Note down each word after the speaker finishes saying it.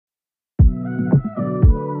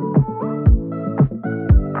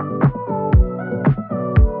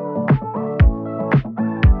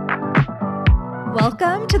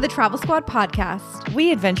to the Travel Squad podcast.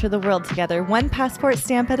 We adventure the world together, one passport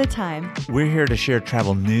stamp at a time. We're here to share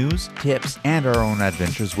travel news, tips, and our own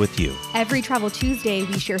adventures with you. Every Travel Tuesday,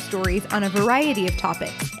 we share stories on a variety of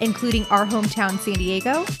topics, including our hometown San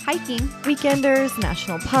Diego, hiking, Weekenders,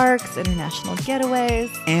 national parks, international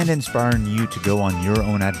getaways. And inspiring you to go on your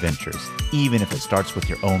own adventures, even if it starts with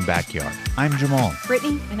your own backyard. I'm Jamal.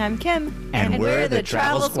 Brittany. And I'm Kim. And we're the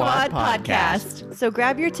Travel Squad podcast. So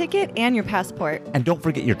grab your ticket and your passport. And don't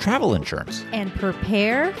forget your travel insurance. And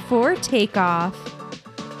prepare for takeoff.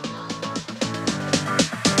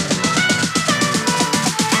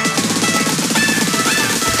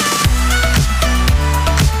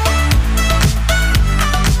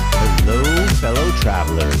 Hello, fellow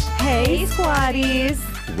travelers. Hey, squaddies.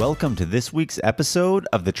 Welcome to this week's episode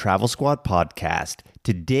of the Travel Squad podcast.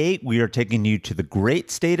 Today, we are taking you to the great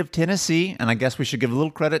state of Tennessee, and I guess we should give a little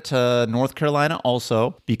credit to North Carolina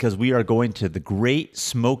also, because we are going to the Great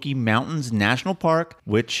Smoky Mountains National Park,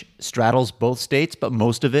 which straddles both states, but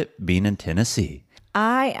most of it being in Tennessee.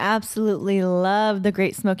 I absolutely love the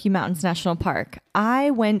Great Smoky Mountains National Park. I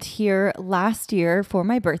went here last year for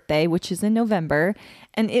my birthday, which is in November,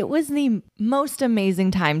 and it was the most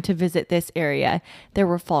amazing time to visit this area. There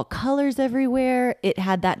were fall colors everywhere. It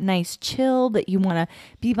had that nice chill that you want to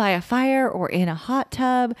be by a fire or in a hot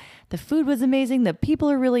tub. The food was amazing. The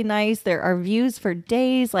people are really nice. There are views for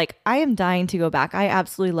days. Like, I am dying to go back. I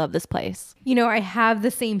absolutely love this place. You know, I have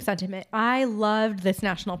the same sentiment. I loved this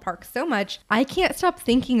national park so much. I can't stop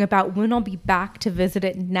thinking about when I'll be back to visit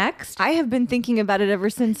it next. I have been thinking about it ever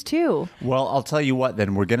since too. Well, I'll tell you what,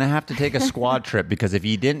 then we're going to have to take a squad trip, because if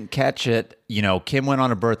you didn't catch it, you know, Kim went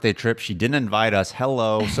on a birthday trip. She didn't invite us.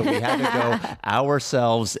 Hello. So we had to go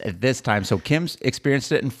ourselves at this time. So Kim's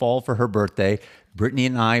experienced it in fall for her birthday. Brittany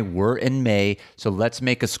and I were in May, so let's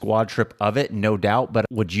make a squad trip of it, no doubt. But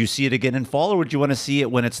would you see it again in fall, or would you want to see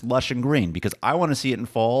it when it's lush and green? Because I want to see it in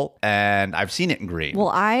fall, and I've seen it in green. Well,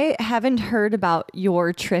 I haven't heard about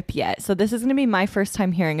your trip yet, so this is going to be my first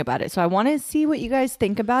time hearing about it. So I want to see what you guys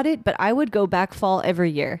think about it, but I would go back fall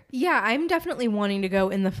every year. Yeah, I'm definitely wanting to go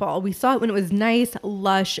in the fall. We saw it when it was nice,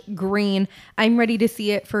 lush, green. I'm ready to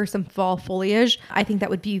see it for some fall foliage. I think that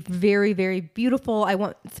would be very, very beautiful. I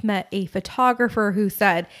once met a photographer who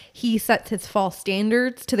said he sets his fall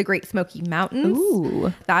standards to the Great Smoky Mountains.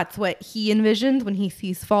 Ooh. That's what he envisions when he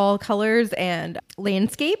sees fall colors and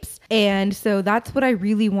landscapes. And so that's what I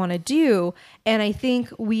really want to do. And I think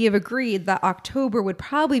we have agreed that October would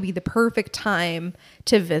probably be the perfect time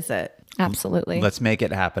to visit. Absolutely. Let's make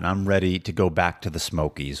it happen. I'm ready to go back to the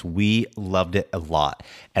Smokies. We loved it a lot.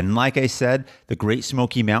 And like I said, the Great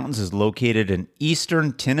Smoky Mountains is located in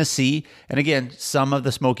eastern Tennessee. And again, some of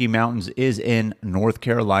the Smoky Mountains is in North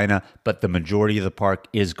Carolina, but the majority of the park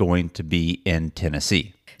is going to be in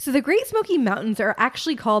Tennessee. So the Great Smoky Mountains are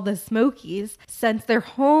actually called the Smokies since they're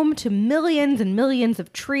home to millions and millions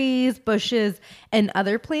of trees, bushes, and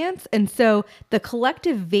other plants. And so the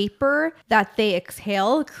collective vapor that they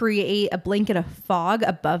exhale create a blanket of fog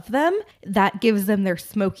above them that gives them their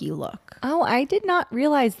smoky look. Oh, I did not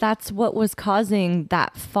realize that's what was causing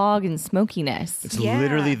that fog and smokiness. It's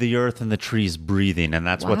literally the earth and the trees breathing, and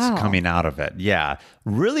that's what's Wow. coming out of it. Yeah.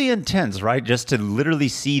 Really intense, right? Just to literally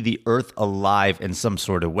see the earth alive in some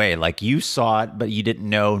sort of way. Like, you saw it, but you didn't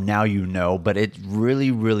know. Now you know. But it's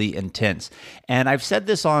really, really intense. And I've said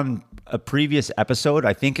this on a previous episode.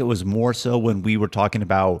 I think it was more so when we were talking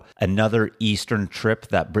about another Eastern trip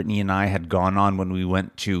that Brittany and I had gone on when we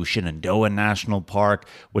went to Shenandoah National Park,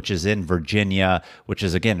 which is in Virginia, which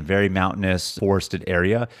is, again, a very mountainous, forested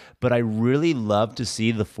area. But I really love to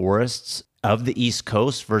see the forests of the East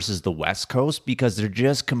Coast versus the West Coast, because they're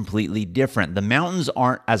just completely different. The mountains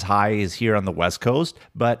aren't as high as here on the West Coast,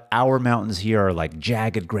 but our mountains here are like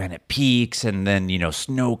jagged granite peaks and then, you know,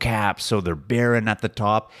 snow caps, so they're barren at the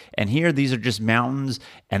top. And here, these are just mountains,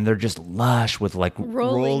 and they're just lush with like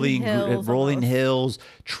rolling hills,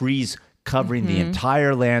 trees covering the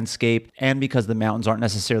entire landscape. And because the mountains aren't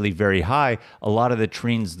necessarily very high, a lot of the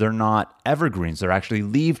trees, they're not evergreens. They're actually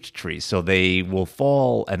leaved trees. So they will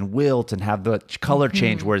fall and wilt and have the color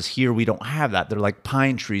change, whereas here we don't have that. They're like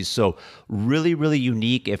pine trees. So really, really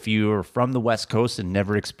unique. If you're from the West Coast and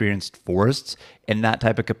never experienced forests in that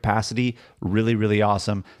type of capacity, really, really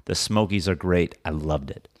awesome. The Smokies are great. I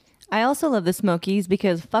loved it. I also love the Smokies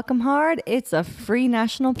because fuck 'em hard, it's a free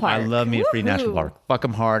national park. I love me a free national park. Fuck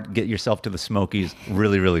 'em hard. Get yourself to the Smokies.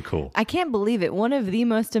 Really, really cool. I can't believe it. One of the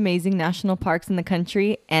most amazing national parks in the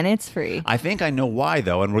country, and it's free. I think I know why,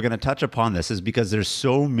 though, and we're going to touch upon this, is because there's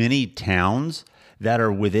so many towns that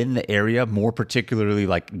are within the area, more particularly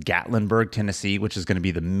like Gatlinburg, Tennessee, which is going to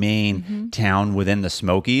be the main town within the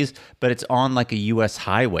Smokies, but it's on like a U.S.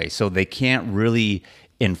 highway. So they can't really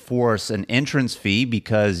enforce an entrance fee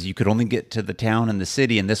because you could only get to the town and the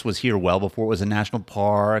city. And this was here well before it was a national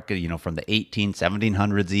park, from the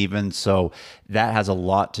 1700s even. So that has a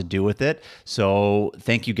lot to do with it. So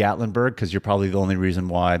thank you, Gatlinburg, because you're probably the only reason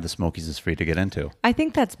why the Smokies is free to get into. I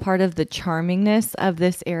think that's part of the charmingness of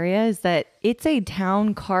this area is that it's a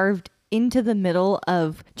town carved into the middle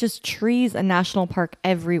of just trees and national park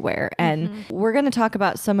everywhere. And we're going to talk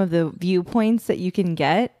about some of the viewpoints that you can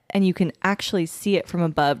get, and you can actually see it from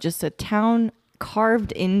above, just a town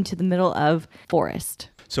carved into the middle of forest.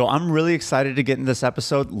 So I'm really excited to get in this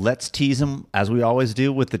episode. Let's tease them as we always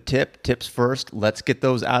do with the tips first. Let's get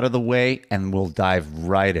those out of the way and we'll dive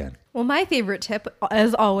right in. Well, my favorite tip,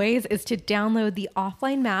 as always, is to download the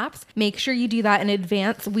offline maps. Make sure you do that in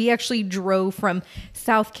advance. We actually drove from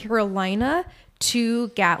South Carolina to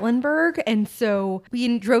Gatlinburg. And so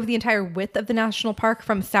we drove the entire width of the national park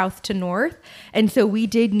from south to north. And so we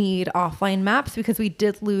did need offline maps because we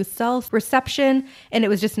did lose cell reception, and it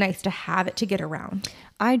was just nice to have it to get around.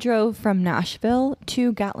 I drove from Nashville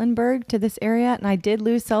to Gatlinburg to this area, and I did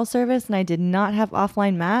lose cell service, and I did not have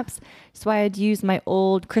offline maps. So I had to use my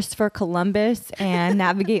old Christopher Columbus and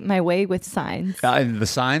navigate my way with signs. And the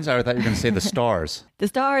signs? I thought you were going to say the stars. The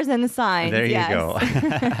stars and the signs. There you yes.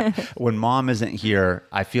 go. When Mom isn't here,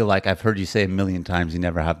 I feel like I've heard you say a million times you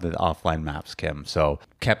never have the offline maps, Kim. So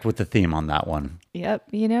kept with the theme on that one.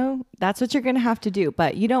 Yep. That's what you're going to have to do,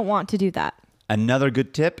 but you don't want to do that. Another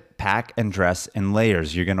good tip, pack and dress in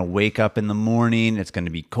layers. You're going to wake up in the morning. It's going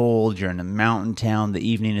to be cold. You're in a mountain town. The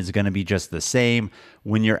evening is going to be just the same.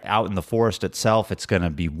 When you're out in the forest itself, it's going to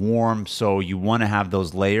be warm. So you want to have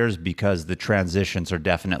those layers because the transitions are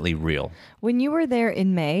definitely real. When you were there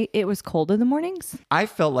in May, it was cold in the mornings? I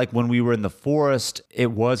felt like when we were in the forest,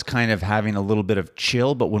 it was kind of having a little bit of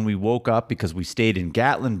chill. But when we woke up, because we stayed in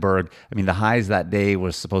Gatlinburg, the highs that day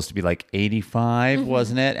was supposed to be like 85,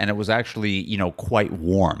 wasn't it? And it was actually, quite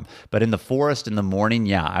warm. But in the forest in the morning,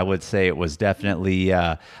 yeah, I would say it was definitely,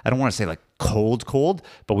 I don't want to say like cold,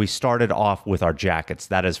 but we started off with our jackets,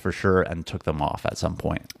 that is for sure, and took them off at some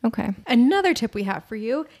point. Okay. Another tip we have for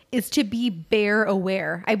you is to be bear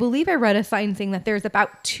aware. I believe I read a sign saying that there's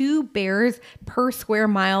about 2 bears per square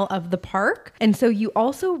mile of the park. And so you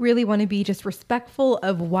also really want to be just respectful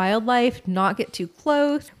of wildlife, not get too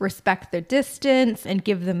close, respect their distance, and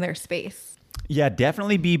give them their space. Yeah,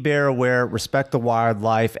 definitely be bear aware, respect the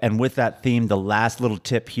wildlife. And with that theme, the last little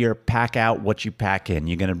tip here, pack out what you pack in.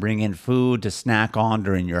 You're going to bring in food to snack on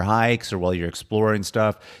during your hikes or while you're exploring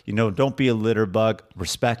stuff. Don't be a litter bug.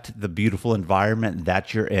 Respect the beautiful environment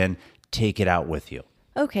that you're in. Take it out with you.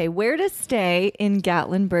 Okay, where to stay in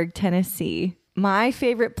Gatlinburg, Tennessee? My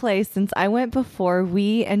favorite place, since I went before,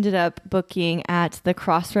 we ended up booking at the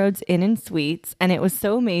Crossroads Inn and Suites, and it was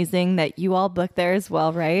so amazing that you all booked there as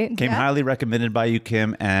well, right? Came highly recommended by you,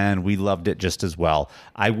 Kim, and we loved it just as well.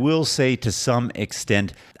 I will say to some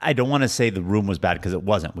extent, I don't want to say the room was bad because it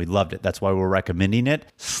wasn't. We loved it. That's why we're recommending it.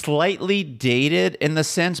 Slightly dated in the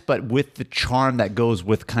sense, but with the charm that goes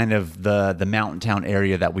with kind of the mountain town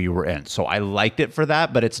area that we were in. So I liked it for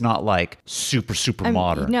that, but it's not like super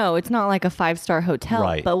modern. No, it's not like a 5-star hotel.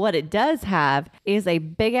 Right. But what it does have is a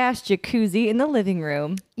big ass jacuzzi in the living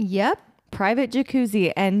room. Yep. Private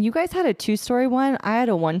jacuzzi. And you guys had a 2-story one. I had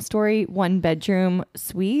a 1-story, 1-bedroom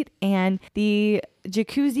suite. And the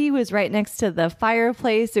jacuzzi was right next to the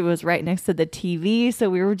fireplace. It was right next to the TV.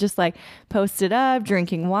 So we were just like posted up,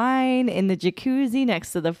 drinking wine in the jacuzzi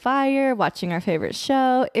next to the fire, watching our favorite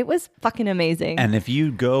show. It was fucking amazing. And if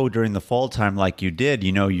you go during the fall time like you did,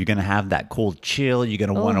 you're going to have that cold chill. You're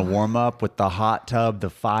going to want to warm up with the hot tub,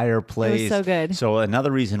 the fireplace. It was so good. So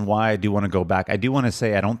another reason why I do want to go back, I do want to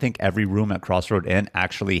say I don't think every room at Crossroad Inn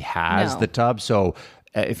actually has the tub. So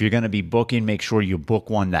if you're going to be booking, make sure you book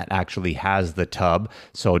one that actually has the tub.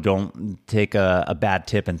 So don't take a bad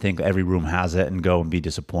tip and think every room has it and go and be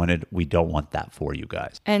disappointed. We don't want that for you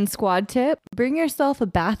guys. And squad tip, bring yourself a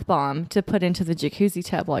bath bomb to put into the jacuzzi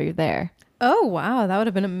tub while you're there. Oh, wow. That would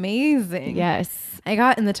have been amazing. Yes. I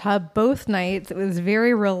got in the tub both nights. It was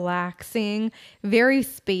very relaxing, very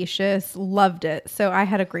spacious. Loved it. So I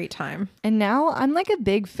had a great time. And now I'm like a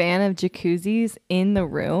big fan of jacuzzis in the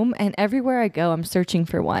room. And everywhere I go, I'm searching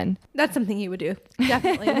for one. That's something you would do.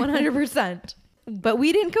 Definitely. 100%. But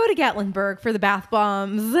we didn't go to Gatlinburg for the bath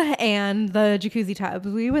bombs and the jacuzzi tubs.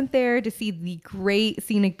 We went there to see the great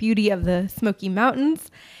scenic beauty of the Smoky Mountains.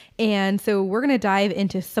 And so we're going to dive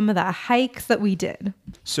into some of the hikes that we did.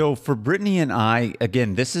 So for Brittany and I,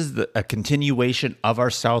 again, this is a continuation of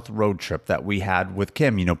our South road trip that we had with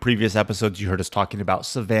Kim. You know, previous episodes, you heard us talking about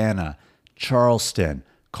Savannah, Charleston,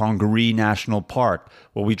 Congaree National Park.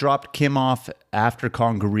 Well, we dropped Kim off after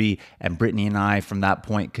Congaree, and Brittany and I, from that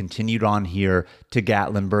point, continued on here to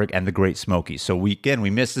Gatlinburg and the Great Smokies. So we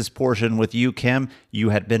missed this portion with you, Kim. You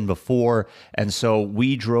had been before, and so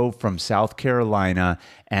we drove from South Carolina,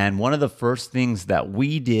 and one of the first things that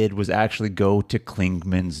we did was actually go to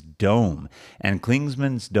Clingman's Dome. And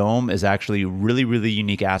Clingman's Dome is actually a really, really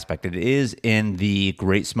unique aspect. It is in the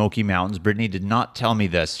Great Smoky Mountains. Brittany did not tell me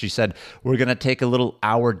this. She said, we're going to take a little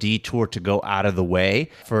hour detour to go out of the way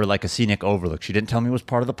for like a scenic overlook. She didn't tell me it was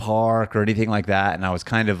part of the park or anything like that. And I was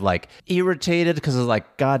kind of like irritated because I was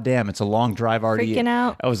like, God damn, it's a long drive already. Freaking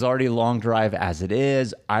out. It was already a long drive as it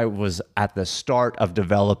is. I was at the start of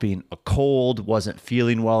developing a cold, wasn't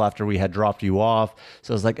feeling well after we had dropped you off.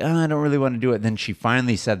 So I was like, I don't really want to do it. And then she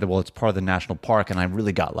finally said that, well, it's part of the national park. And I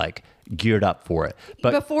really got like geared up for it.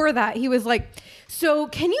 But before that, he was like, so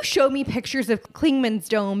can you show me pictures of Clingman's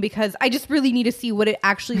Dome? Because I just really need to see what it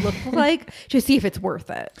actually looked like to see if it's worth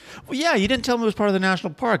it. Well, yeah, you didn't tell me it was part of the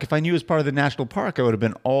national park. If I knew it was part of the national park, I would have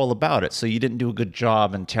been all about it. So you didn't do a good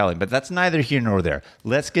job in telling. But that's neither here nor there.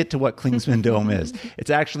 Let's get to what Clingman's Dome is. It's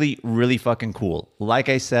actually really fucking cool. Like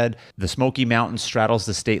I said, the Smoky Mountains straddles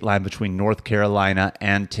the state line between North Carolina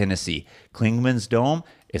and Tennessee. Clingman's Dome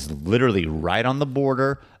is literally right on the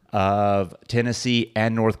border of Tennessee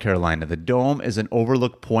and North Carolina. The dome is an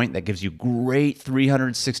overlook point that gives you great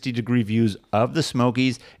 360-degree views of the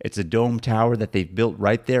Smokies. It's a dome tower that they've built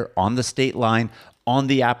right there on the state line, on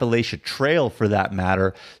the Appalachia Trail for that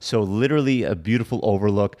matter. So literally a beautiful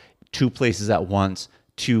overlook, two places at once,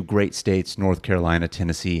 two great states, North Carolina,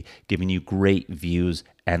 Tennessee, giving you great views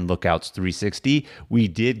and lookouts 360. We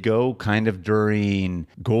did go kind of during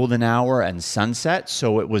golden hour and sunset,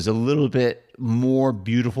 so it was a little bit more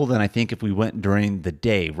beautiful than I think if we went during the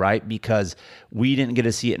day, right? Because we didn't get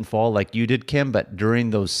to see it in fall like you did, Kim, but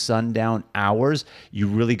during those sundown hours, you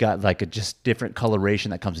really got like a just different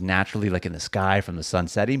coloration that comes naturally like in the sky from the sun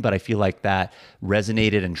setting. But I feel like that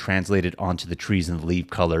resonated and translated onto the trees and the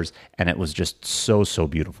leaf colors, and it was just so, so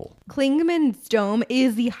beautiful. Clingman's Dome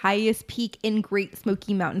is the highest peak in Great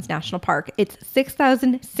Smoky Mountains National Park. It's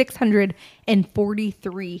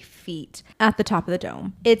 6,643 feet at the top of the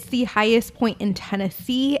dome. It's the highest point in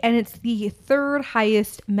Tennessee, and it's the third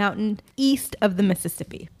highest mountain east of the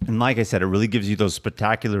Mississippi. And like I said, it really gives you those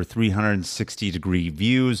spectacular 360-degree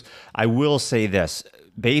views. I will say this.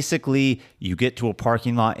 Basically, you get to a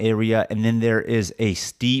parking lot area, and then there is a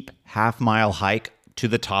steep half-mile hike to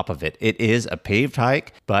the top of it. It is a paved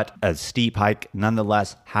hike, but a steep hike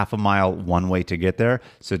nonetheless, half a mile one way to get there.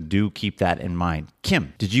 So do keep that in mind.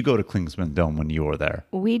 Kim, did you go to Clingman's Dome when you were there?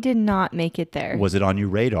 We did not make it there. Was it on your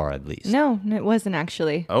radar at least? No, it wasn't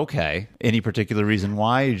actually. Okay. Any particular reason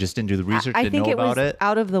why? You just didn't do the research, I didn't think know it about was it?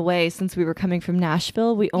 out of the way since we were coming from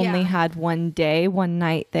Nashville. We only had one day, one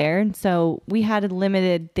night there. And so we had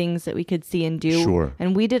limited things that we could see and do. Sure.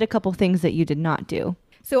 And we did a couple things that you did not do.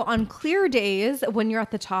 So on clear days, when you're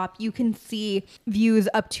at the top, you can see views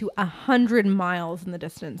up to 100 miles in the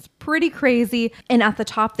distance. Pretty crazy. And at the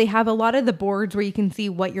top, they have a lot of the boards where you can see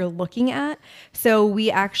what you're looking at. So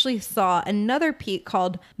we actually saw another peak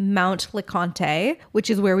called Mount LeConte,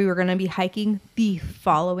 which is where we were going to be hiking the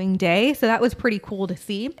following day. So that was pretty cool to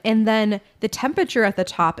see. And then the temperature at the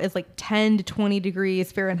top is like 10 to 20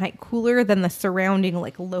 degrees Fahrenheit cooler than the surrounding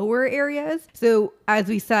like lower areas. So as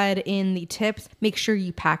we said in the tips, make sure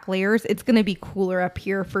you pack layers. It's going to be cooler up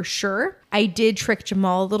here for sure. I did trick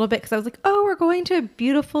Jamal a little bit because I was like, oh, we're going to a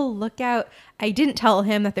beautiful lookout. I didn't tell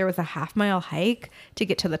him that there was a half-mile hike to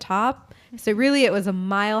get to the top. So really it was a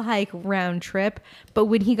mile hike round trip. But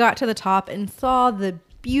when he got to the top and saw the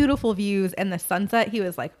beautiful views and the sunset, he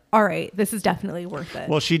was like, all right, this is definitely worth it.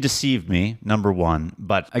 Well, she deceived me, number one.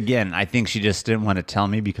 But again, I think she just didn't want to tell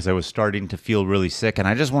me because I was starting to feel really sick. And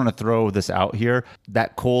I just want to throw this out here.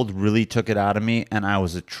 That cold really took it out of me. And I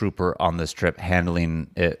was a trooper on this trip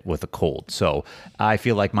handling it with a cold. So I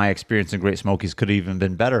feel like my experience in Great Smokies could have even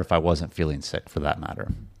been better if I wasn't feeling sick for that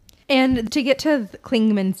matter. And to get to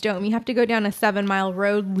Clingman's Dome, you have to go down a 7-mile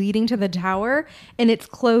road leading to the tower, and it's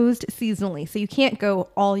closed seasonally. So you can't go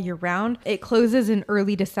all year round. It closes in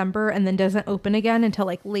early December and then doesn't open again until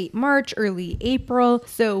like late March, early April.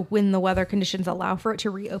 So when the weather conditions allow for it to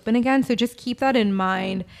reopen again. So just keep that in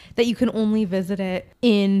mind that you can only visit it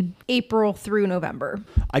in April through November.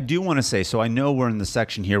 I do want to say, so I know we're in the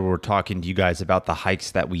section here where we're talking to you guys about the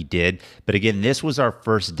hikes that we did. But again, this was our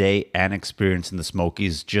first day and experience in the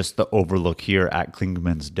Smokies, just the overlook here at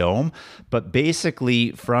Klingman's Dome. But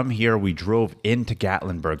basically from here, we drove into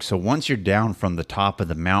Gatlinburg. So once you're down from the top of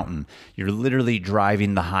the mountain, you're literally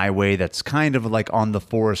driving the highway that's kind of like on the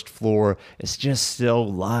forest floor. It's just so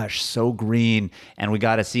lush, so green. And we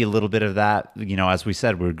got to see a little bit of that. You know, as we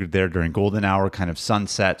said, we were there during golden hour, kind of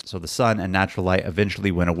sunset. So the sun and natural light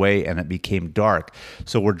eventually went away and it became dark.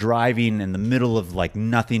 So we're driving in the middle of like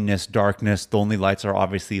nothingness, darkness. The only lights are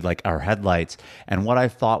obviously like our headlights. And what I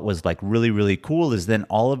thought was like really, really cool is then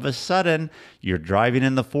all of a sudden you're driving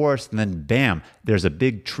in the forest and then bam, there's a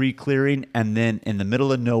big tree clearing. And then in the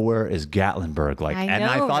middle of nowhere is Gatlinburg. Like, and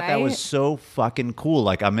I thought that was so fucking cool.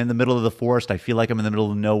 Like I'm in the middle of the forest. I feel like I'm in the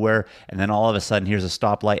middle of nowhere. And then all of a sudden here's a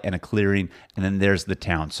stoplight and a clearing. And then there's the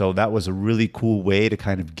town. So that was a really cool way to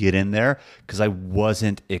kind of get in there because I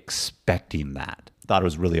wasn't expecting that. Thought it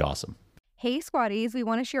was really awesome. Hey Squatties, we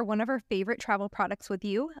want to share one of our favorite travel products with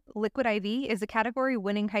you. Liquid IV is a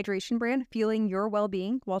category-winning hydration brand fueling your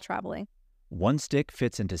well-being while traveling. One stick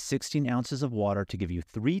fits into 16 ounces of water to give you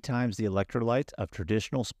 3 times the electrolytes of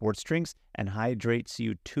traditional sports drinks and hydrates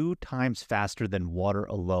you 2 times faster than water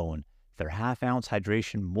alone. Their half-ounce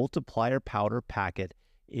hydration multiplier powder packet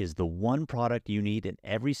is the one product you need in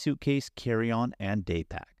every suitcase, carry-on, and day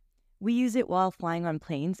pack. We use it while flying on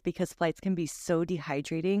planes because flights can be so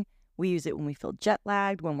dehydrating. We use it when we feel jet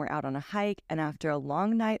lagged, when we're out on a hike, and after a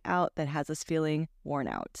long night out that has us feeling worn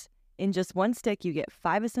out. In just one stick, you get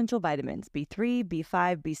 5 essential vitamins, B3,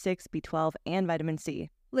 B5, B6, B12, and vitamin C.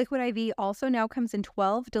 Liquid IV also now comes in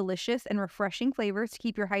 12 delicious and refreshing flavors to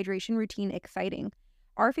keep your hydration routine exciting.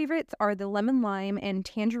 Our favorites are the lemon lime and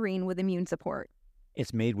tangerine with immune support.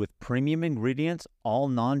 It's made with premium ingredients, all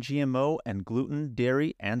non-GMO and gluten,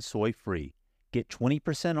 dairy, and soy-free. Get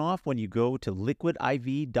 20% off when you go to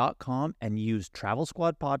liquidiv.com and use Travel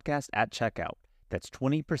Squad Podcast at checkout. That's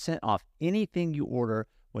 20% off anything you order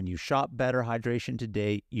when you shop Better Hydration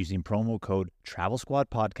today using promo code Travel Squad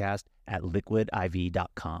Podcast at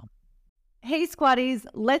liquidiv.com. Hey Squatties,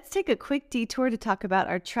 let's take a quick detour to talk about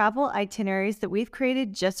our travel itineraries that we've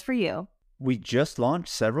created just for you. We just launched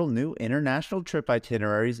several new international trip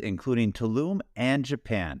itineraries, including Tulum and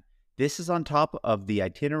Japan. This is on top of the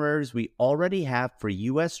itineraries we already have for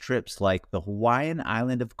U.S. trips like the Hawaiian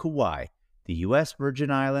island of Kauai, the U.S. Virgin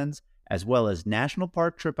Islands, as well as national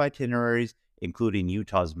park trip itineraries, including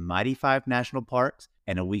Utah's Mighty Five National Parks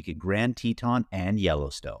and a week at Grand Teton and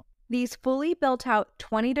Yellowstone. These fully built out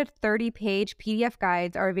 20 to 30 page PDF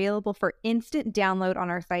guides are available for instant download on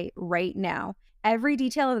our site right now. Every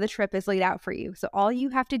detail of the trip is laid out for you, so all you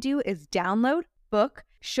have to do is download, book,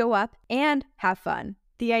 show up, and have fun.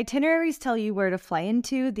 The itineraries tell you where to fly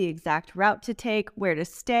into, the exact route to take, where to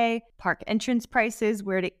stay, park entrance prices,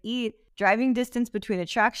 where to eat, driving distance between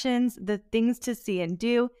attractions, the things to see and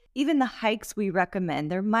do, even the hikes we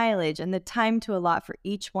recommend, their mileage, and the time to allot for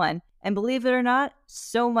each one. And believe it or not,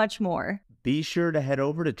 so much more. Be sure to head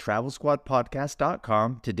over to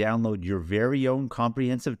TravelSquadPodcast.com to download your very own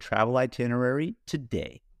comprehensive travel itinerary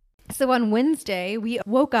today. So on Wednesday, we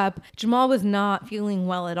woke up. Jamal was not feeling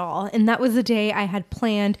well at all. And that was the day I had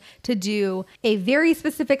planned to do a very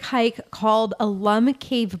specific hike called Alum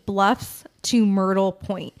Cave Bluffs to Myrtle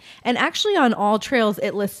Point. And actually on all trails,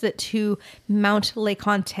 it lists it to Mount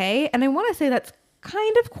LeConte. And I want to say that's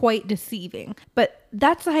kind of quite deceiving. But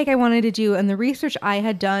that's the hike I wanted to do. And the research I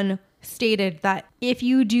had done stated that if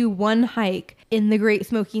you do one hike in the Great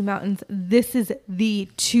Smoky Mountains, this is the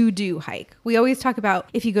to-do hike. We always talk about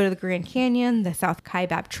if you go to the Grand Canyon, the South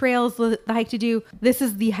Kaibab Trails, the hike to do. This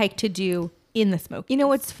is the hike to do in the Smokies. You know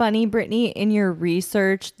what's funny, Brittany? In your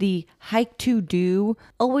research, the hike to do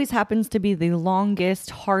always happens to be the longest,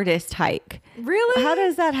 hardest hike. Really? How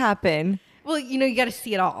does that happen? Well, you got to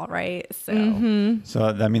see it all, right? So, So,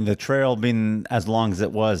 I mean, the trail being as long as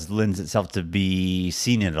it was lends itself to be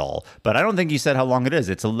seen it all. But I don't think you said how long it is.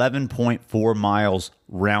 It's 11.4 miles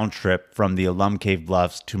round trip from the Alum Cave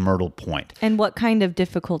Bluffs to Myrtle Point. And what kind of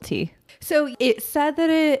difficulty? So it said that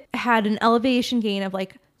it had an elevation gain of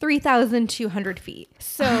like 3,200 feet.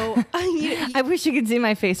 So I wish you could see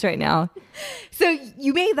my face right now. So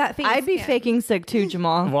you made that face. I'd be faking sick too,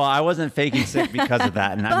 Jamal. Well, I wasn't faking sick because of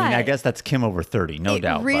that. And I mean, I guess that's Kim over 30, no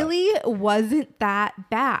doubt. It really wasn't that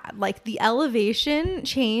bad. Like the elevation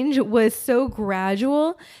change was so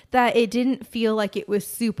gradual that it didn't feel like it was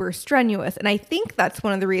super strenuous. And I think that's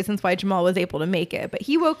one of the reasons why Jamal was able to make it. But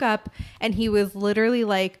he woke up and he was literally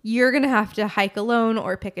like, you're going to have to hike alone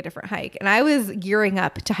or pick a different hike. And I was gearing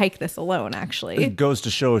up to hike this alone, actually. It goes to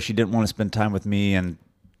show she didn't want to spend time with me and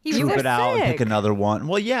troop were it out and sick. pick another one.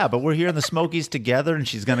 Well, yeah, but we're here in the Smokies together, and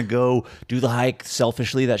she's going to go do the hike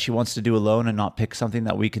selfishly that she wants to do alone and not pick something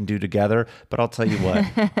that we can do together. But I'll tell you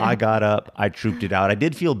what, I got up, I trooped it out. I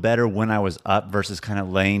did feel better when I was up versus kind of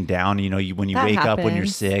laying down. You know, when you That wake up when you're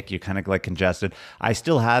happens. sick, you're kind of like congested. I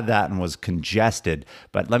still had that and was congested.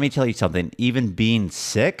 But let me tell you something, even being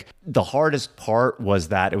sick, the hardest part was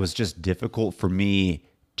that it was just difficult for me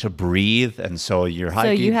to breathe. And so you're So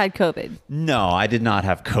hiking. you had COVID. No, I did not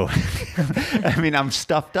have COVID. I mean, I'm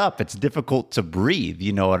stuffed up. It's difficult to breathe.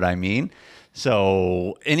 You know what I mean?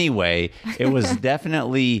 So anyway, it was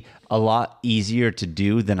definitely a lot easier to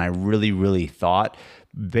do than I really, really thought.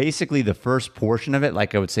 Basically, the first portion of it,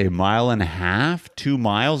 like I would say 1.5 miles, 2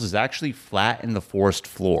 miles, is actually flat in the forest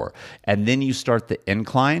floor. And then you start the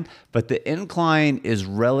incline, but the incline is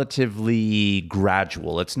relatively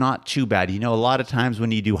gradual. It's not too bad. You know, a lot of times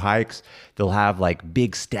when you do hikes, they'll have like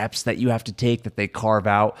big steps that you have to take that they carve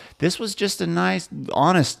out. This was just a nice,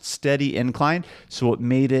 honest, steady incline. So it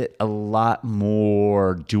made it a lot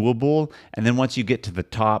more doable. And then once you get to the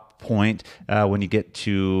top point, when you get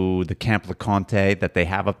to the Camp LeConte that they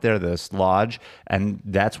have up there, this lodge, and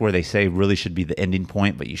that's where they say really should be the ending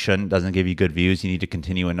point, but you shouldn't. Doesn't give you good views. You need to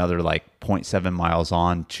continue another like 0.7 miles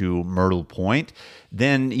on to Myrtle Point.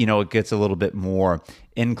 Then, you know, it gets a little bit more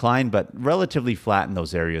incline, but relatively flat in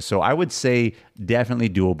those areas. So I would say definitely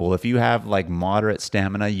doable. If you have like moderate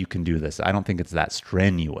stamina, you can do this. I don't think it's that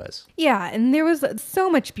strenuous. Yeah, and there was so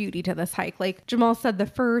much beauty to this hike. Like Jamal said, the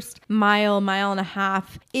first mile and a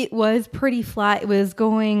half, it was pretty flat. It was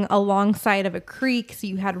going alongside of a creek, so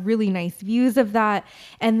you had really nice views of that.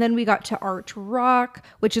 And then we got to Arch Rock,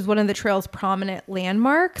 which is one of the trail's prominent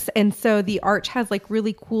landmarks. And so the arch has like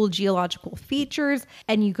really cool geological features,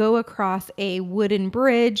 and you go across a wooden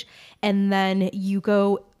bridge, and then you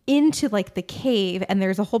go into like the cave, and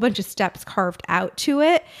there's a whole bunch of steps carved out to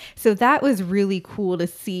it. So that was really cool to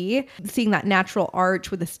see, seeing that natural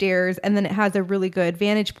arch with the stairs, and then it has a really good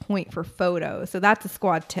vantage point for photos. So that's a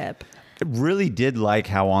squad tip. I really did like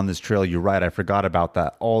how on this trail, you're right, I forgot about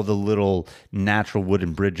that, all the little natural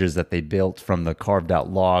wooden bridges that they built from the carved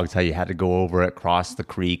out logs, how you had to go over it, cross the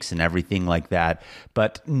creeks and everything like that.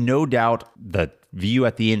 But no doubt the view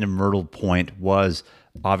at the end of Myrtle Point was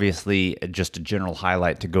obviously just a general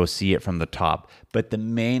highlight to go see it from the top. But the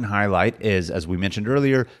main highlight is, as we mentioned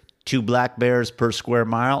earlier, 2 black bears per square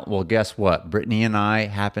mile. Well, guess what? Brittany and I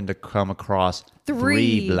happened to come across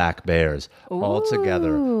 3 black bears all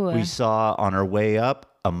together. We saw on our way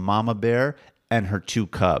up a mama bear and her 2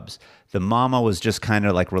 cubs. The mama was just kind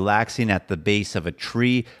of like relaxing at the base of a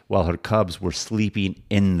tree while her cubs were sleeping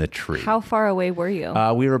in the tree. How far away were you?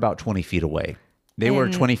 We were about 20 feet away. They were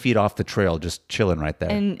 20 feet off the trail, just chilling right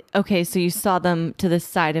there. And okay, so you saw them to the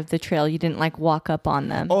side of the trail. You didn't like walk up on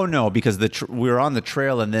them. Oh no, because we were on the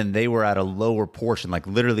trail, and then they were at a lower portion. Like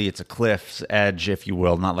literally, it's a cliff's edge, if you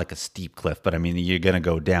will, not like a steep cliff, but I mean, you're gonna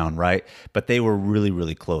go down, right? But they were really,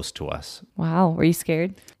 really close to us. Wow, were you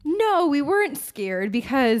scared? No, we weren't scared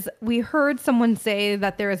because we heard someone say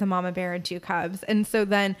that there is a mama bear and 2 cubs. And so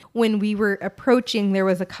then when we were approaching, there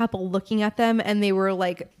was a couple looking at them, and they were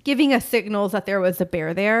like giving us signals that there was a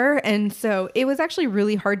bear there. And so it was actually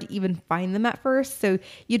really hard to even find them at first. So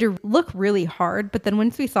you had to look really hard. But then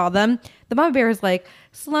once we saw them, the mama bear is like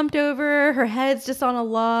slumped over. Her head's just on a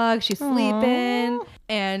log. She's sleeping.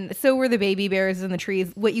 And so were the baby bears in the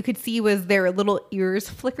trees. What you could see was their little ears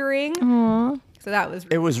flickering. So that was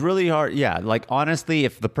It was really hard. Yeah. Like, honestly,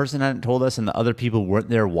 if the person hadn't told us and the other people weren't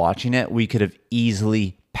there watching it, we could have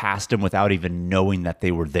easily passed them without even knowing that they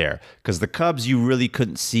were there. Because the cubs, you really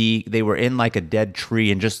couldn't see. They were in like a dead tree,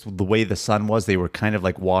 and just the way the sun was, they were kind of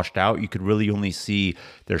like washed out. You could really only see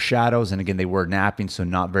their shadows. And again, they were napping, so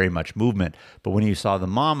not very much movement. But when you saw the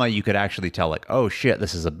mama, you could actually tell like, oh shit,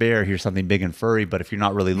 this is a bear. Here's something big and furry. But if you're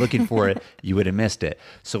not really looking for it, you would have missed it.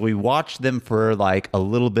 So we watched them for like a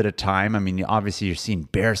little bit of time. I mean, obviously you're seeing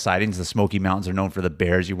bear sightings. The Smoky Mountains are known for the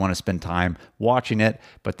bears. You want to spend time watching it,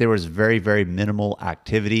 but there was very, very minimal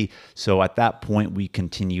activity. So at that point, we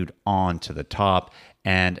continued on to the top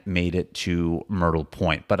and made it to Myrtle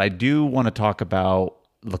Point. But I do want to talk about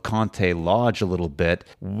LeConte Lodge a little bit.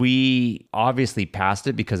 We obviously passed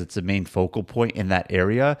it because it's the main focal point in that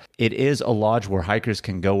area. It is a lodge where hikers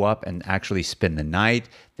can go up and actually spend the night.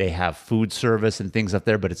 They have food service and things up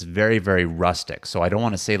there, but it's very, very rustic. So I don't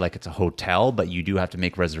want to say like it's a hotel, but you do have to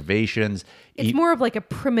make reservations. It's more of like a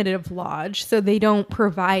primitive lodge. So they don't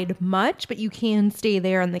provide much, but you can stay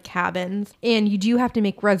there in the cabins. And you do have to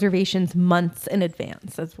make reservations months in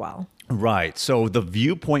advance as well. Right. So the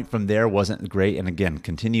viewpoint from there wasn't great. And again,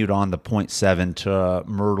 continued on the Point 7 to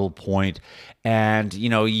Myrtle Point. And,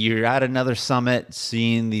 you're at another summit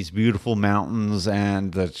seeing these beautiful mountains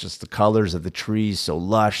and just the colors of the trees, so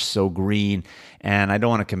lush, so green. And I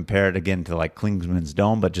don't want to compare it again to like Klingsman's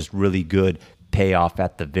Dome, but just really good payoff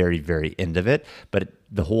at the very, very end of it. But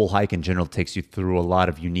the whole hike in general takes you through a lot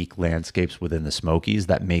of unique landscapes within the Smokies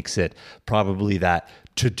that makes it probably that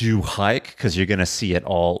to-do hike because you're going to see it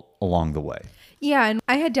all along the way. Yeah, and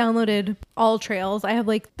I had downloaded all trails. I have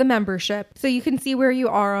like the membership, so you can see where you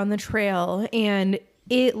are on the trail, and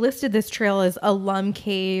it listed this trail as Alum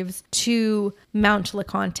Caves to Mount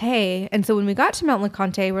LeConte. And so when we got to Mount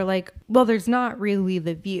LeConte, we're like, well, there's not really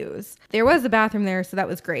the views. There was a bathroom there, so that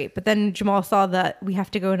was great. But then Jamal saw that we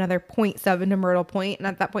have to go another 0.7 to Myrtle Point. And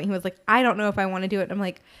at that point, he was like, I don't know if I want to do it. And I'm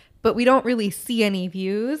like, but we don't really see any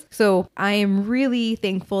views. So I am really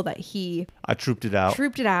thankful that I trooped it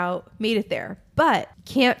out, made it there. But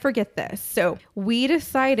can't forget this. So we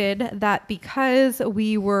decided that because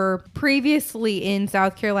we were previously in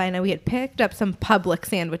South Carolina, we had picked up some Publix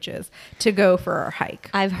sandwiches to go for our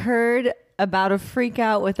hike. I've heard about a freak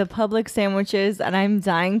out with the Publix sandwiches, and I'm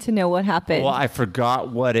dying to know what happened. Well, I forgot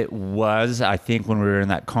what it was. I think when we were in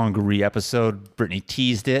that Congaree episode, Brittany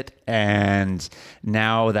teased it, and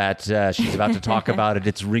now that she's about to talk about it,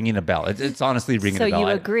 it's ringing a bell. It's honestly ringing a bell. So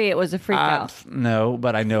you agree it was a freak out? No,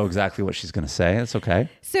 but I know exactly what she's going to say. It's okay.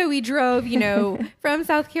 So we drove, from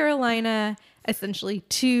South Carolina essentially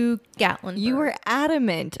to Gatlinburg. You were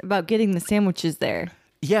adamant about getting the sandwiches there.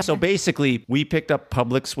 Yeah, so basically, we picked up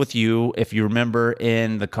Publix with you. If you remember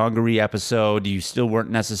in the Congaree episode, you still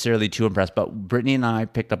weren't necessarily too impressed, but Brittany and I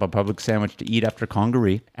picked up a Publix sandwich to eat after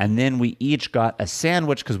Congaree, and then we each got a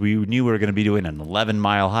sandwich because we knew we were going to be doing an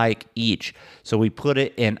 11-mile hike each. So we put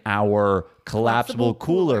it in our collapsible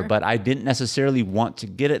cooler, but I didn't necessarily want to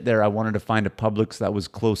get it there. I wanted to find a Publix that was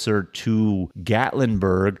closer to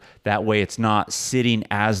Gatlinburg. That way it's not sitting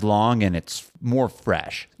as long and it's more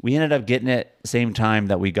fresh. We ended up getting it same time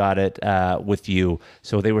that we got it with you.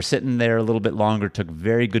 So they were sitting there a little bit longer, took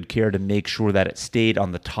very good care to make sure that it stayed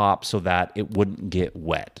on the top so that it wouldn't get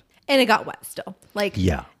wet. And it got wet still.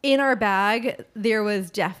 Yeah. In our bag, there was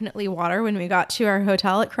definitely water when we got to our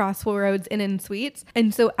hotel at Crossroads Inn and Suites.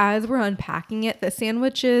 And so as we're unpacking it, the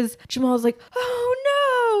sandwiches, Jamal's like,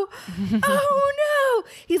 oh no, oh no.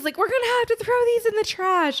 He's like, we're going to have to throw these in the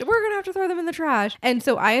trash. We're going to have to throw them in the trash. And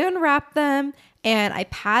so I unwrapped them and I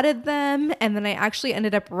patted them, and then I actually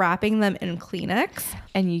ended up wrapping them in Kleenex.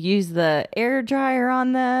 And you use the air dryer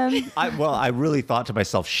on them. I really thought to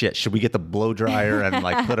myself, shit, should we get the blow dryer and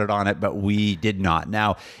put it on it? But we did not.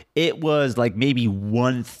 Now, it was maybe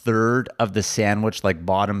 1/3 of the sandwich,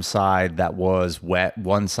 bottom side that was wet.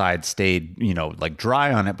 One side stayed,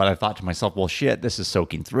 dry on it. But I thought to myself, well, shit, this is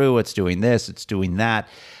soaking through. It's doing this. It's doing that.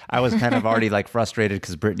 I was kind of already frustrated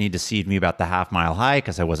because Brittany deceived me about the half-mile hike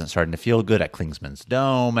because I wasn't starting to feel good at Klingsman's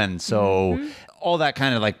Dome. And so all that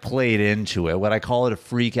kind of played into it. Would I call it a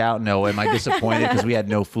freak out? No. Am I disappointed because we had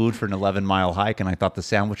no food for an 11-mile hike and I thought the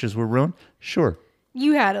sandwiches were ruined? Sure.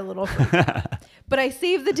 You had a little freak out. But I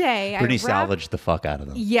saved the day. Brittany salvaged the fuck out of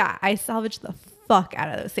them. Yeah, I salvaged the fuck out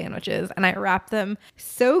of those sandwiches and I wrapped them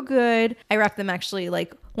so good. I wrapped them actually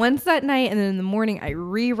once that night, and then in the morning I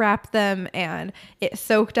rewrapped them and it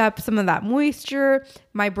soaked up some of that moisture.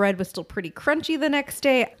 My bread was still pretty crunchy the next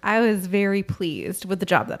day. I was very pleased with the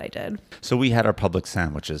job that I did. So we had our Publix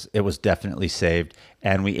sandwiches. It was definitely saved,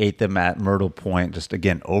 and we ate them at Myrtle Point, just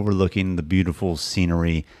again overlooking the beautiful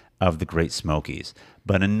scenery of the Great Smokies.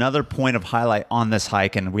 But another point of highlight on this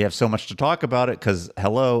hike, and we have so much to talk about it because, it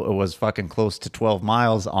was fucking close to 12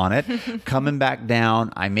 miles on it. Coming back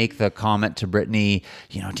down, I make the comment to Brittany,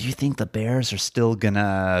 do you think the bears are still going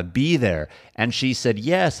to be there? And she said,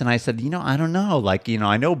 yes. And I said, I don't know.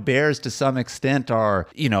 I know bears to some extent are,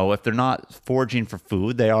 if they're not foraging for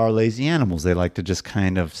food, they are lazy animals. They like to just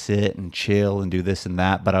kind of sit and chill and do this and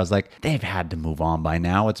that. But I was like, they've had to move on by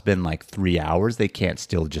now. It's been 3 hours. They can't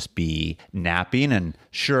still just be napping. And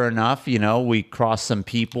sure enough, we cross some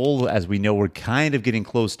people as we know we're kind of getting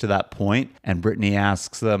close to that point. And Brittany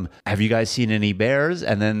asks them, have you guys seen any bears?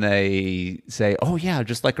 And then they say, oh yeah,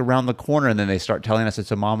 just around the corner. And then they start telling us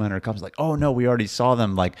it's a mama and her cubs oh no, we already saw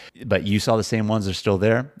them. But you saw the same ones, they're still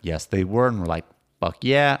there? Yes, they were. And we're like, fuck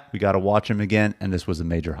yeah, we got to watch them again. And this was a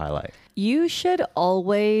major highlight. You should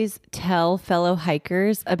always tell fellow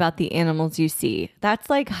hikers about the animals you see. That's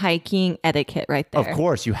like hiking etiquette right there. Of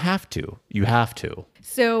course, you have to. You have to.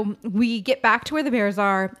 So we get back to where the bears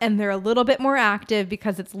are, and they're a little bit more active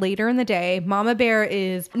because it's later in the day. Mama bear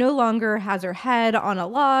is no longer has her head on a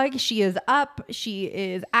log. She is up. She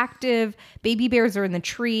is active. Baby bears are in the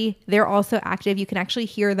tree. They're also active. You can actually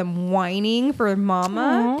hear them whining for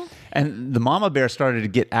mama. Aww. And the mama bear started to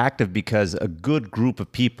get active because a good group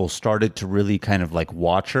of people started to really kind of like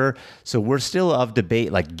watch her. So we're still of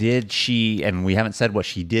debate, like, did she, and we haven't said what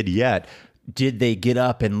she did yet, did they get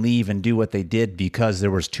up and leave and do what they did because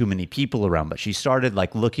there was too many people around? But she started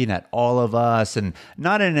like looking at all of us, and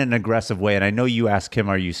not in an aggressive way. And I know you asked Kim,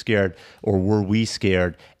 are you scared or were we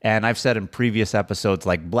scared? And I've said in previous episodes,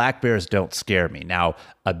 like, black bears don't scare me. Now,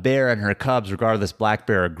 a bear and her cubs, regardless, black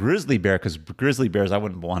bear or grizzly bear, because grizzly bears, I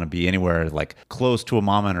wouldn't want to be anywhere like close to a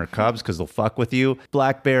mama and her cubs because they'll fuck with you.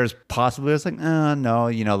 Black bears, possibly, it's like, no,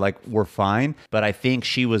 you know, like, we're fine. But I think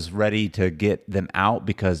she was ready to get them out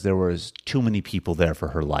because there was too many people there for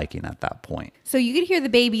her liking at that point. So you could hear the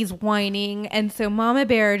babies whining. And so Mama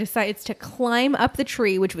Bear decides to climb up the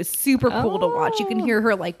tree, which was super cool to watch. You can hear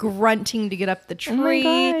her like grunting to get up the tree.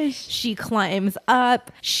 Oh my gosh. She climbs up.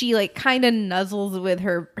 She like kind of nuzzles with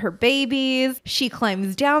her babies. She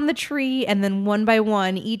climbs down the tree. And then one by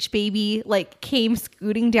one, each baby like came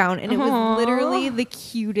scooting down. And it was literally the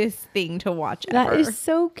cutest thing to watch ever. That is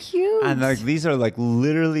so cute. And like these are like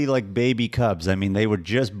literally like baby cubs. I mean, they were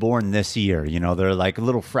just born this year. You know, they're like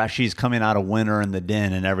little freshies coming out of winter in the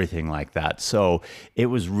den and everything like that. So it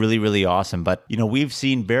was really, really awesome. But, you know, we've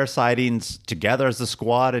seen bear sightings together as a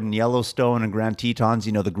squad in Yellowstone and Grand Tetons.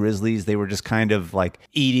 You know, the grizzlies, they were just kind of like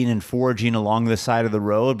eating and foraging along the side of the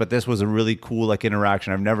road. But this was a really cool like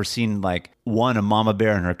interaction. I've never seen like one, a mama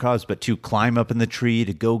bear and her cubs, but two, climb up in the tree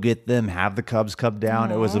to go get them, have the cubs come down.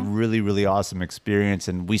 Aww. It was a really, really awesome experience.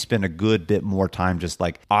 And we spent a good bit more time just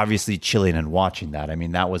like obviously chilling and watching that. I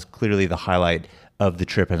mean, that was clearly the highlight of the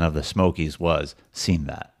trip and of the Smokies was seeing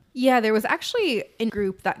that. Yeah, there was actually a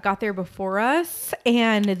group that got there before us,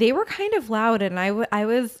 and they were kind of loud, and I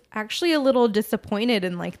was actually a little disappointed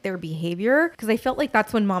in like their behavior because I felt like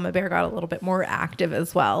that's when Mama Bear got a little bit more active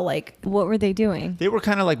as well. Like, what were they doing? They were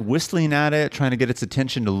kind of like whistling at it, trying to get its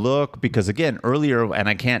attention to look, because again, earlier, and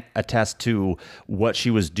I can't attest to what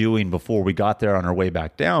she was doing before we got there on our way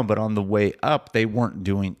back down, but on the way up, they weren't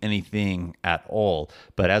doing anything at all.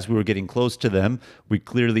 But as we were getting close to them, we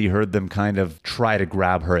clearly heard them kind of try to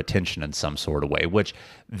grab her attention in some sort of way, which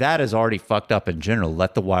that is already fucked up in general.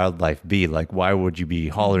 Let the wildlife be. Like, why would you be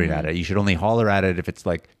hollering at it? You should only holler at it if it's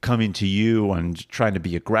like coming to you and trying to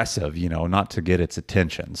be aggressive, you know, not to get its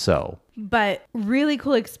attention. So, but really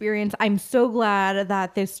cool experience. I'm so glad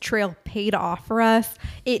that this trail paid off for us.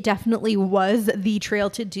 It definitely was the trail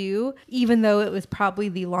to do, even though it was probably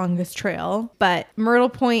the longest trail. But Myrtle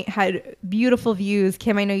Point had beautiful views.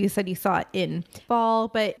 Kim, I know you said you saw it in fall,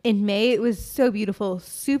 but in May, it was so beautiful,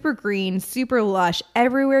 super green, super lush.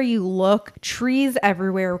 Everywhere you look, trees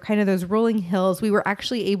everywhere, kind of those rolling hills. We were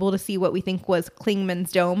actually able to see what we think was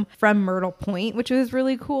Clingman's Dome from Myrtle Point, which was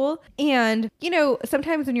really cool. And, you know,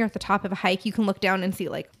 sometimes when you're at the top of a hike, you can look down and see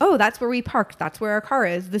like, oh, that's where we parked. That's where our car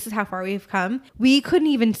is. This is how far we've come. We couldn't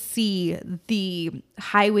even see the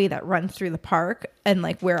highway that runs through the park and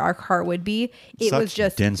like where our car would be. It was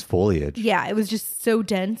just dense foliage. Yeah, it was just so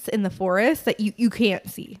dense in the forest that you can't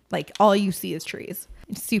see. Like all you see is trees.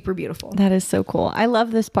 It's super beautiful. That is so cool. I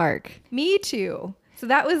love this park. Me too. So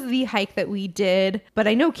that was the hike that we did. But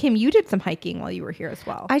I know, Kim, you did some hiking while you were here as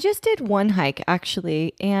well. I just did one hike,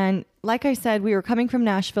 actually. And like I said, we were coming from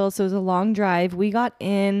Nashville, so it was a long drive. We got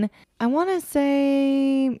in, I want to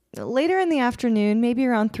say, later in the afternoon, maybe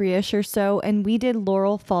around 3-ish or so, and we did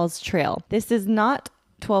Laurel Falls Trail. This is not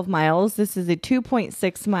 12 miles. This is a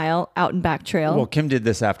 2.6 mile out and back trail. Well, Kim did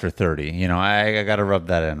this after 30. You know, I got to rub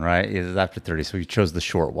that in, right? It was after 30, so we chose the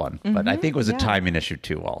short one. But I think it was a timing issue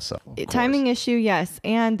too also. Timing issue, yes.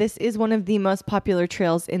 And this is one of the most popular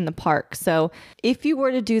trails in the park. So if you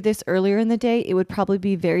were to do this earlier in the day, it would probably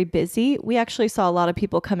be very busy. We actually saw a lot of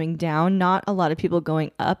people coming down, not a lot of people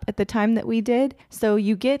going up at the time that we did. So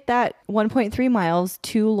you get that 1.3 miles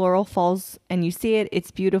to Laurel Falls and you see it.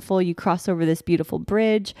 It's beautiful. You cross over this beautiful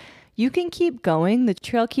bridge. You can keep going. The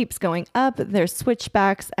trail keeps going up. There's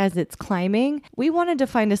switchbacks as it's climbing. We wanted to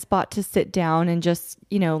find a spot to sit down and just,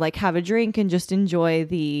 you know, like have a drink and just enjoy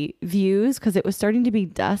the views because it was starting to be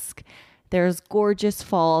dusk. There's gorgeous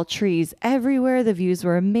fall trees everywhere. The views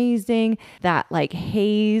were amazing. That like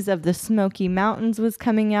haze of the Smoky Mountains was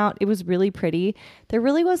coming out. It was really pretty. There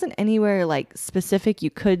really wasn't anywhere like specific you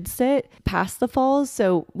could sit past the falls.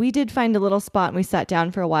 So we did find a little spot and we sat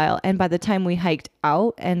down for a while. And by the time we hiked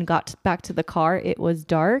out and got back to the car, it was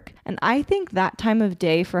dark. And I think that time of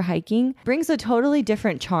day for hiking brings a totally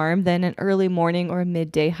different charm than an early morning or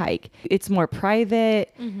midday hike. It's more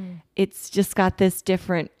private. It's just got this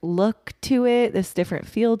different look to it, this different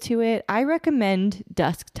feel to it. I recommend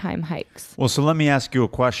dusk time hikes. Well, so let me ask you a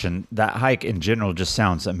question. That hike in general just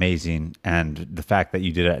sounds amazing, and the fact that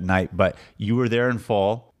you did it at night, but you were there in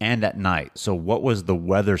fall and at night. So what was the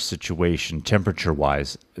weather situation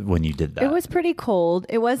temperature-wise when you did that? It was pretty cold.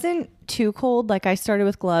 It wasn't too cold. Like I started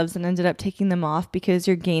with gloves and ended up taking them off because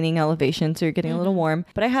you're gaining elevation, so you're getting a little warm.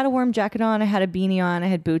 But I had a warm jacket on, I had a beanie on, I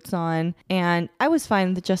had boots on, and I was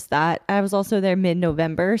fine with just that. I was also there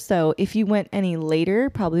mid-November, so if you went any later,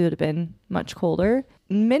 probably would have been much colder.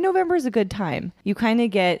 Mid-November is a good time. You kind of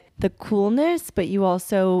get the coolness, but you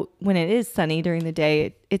also, when it is sunny during the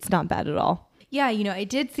day, it's not bad at all. Yeah, I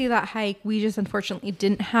did see that hike. We just unfortunately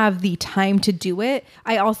didn't have the time to do it.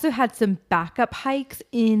 I also had some backup hikes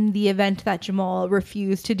in the event that Jamal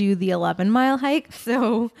refused to do the 11-mile hike.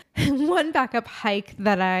 So one backup hike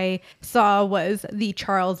that I saw was the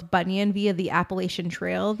Charles Bunyan via the Appalachian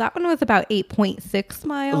Trail. That one was about 8.6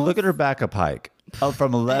 miles. Look at her backup hike.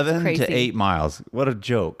 From 11 to 8 miles. What a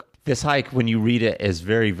joke. This hike, when you read it, is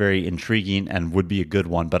very, very intriguing and would be a good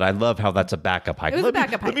one. But I love how that's a backup hike. It was a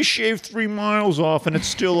backup hike. Let me shave 3 miles off and it's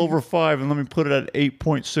still over 5 and let me put it at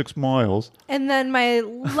 8.6 miles. And then my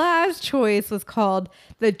last choice was called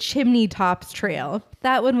the Chimney Tops Trail.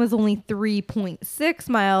 That one was only 3.6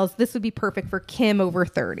 miles. This would be perfect for Kim over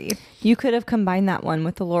 30. You could have combined that one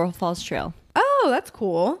with the Laurel Falls Trail. Oh, that's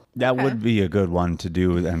cool. That would be a good one to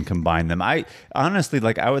do and combine them. I honestly,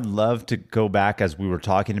 I would love to go back, as we were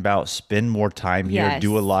talking about, spend more time here, Yes.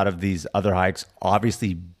 do a lot of these other hikes,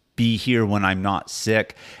 obviously be here when I'm not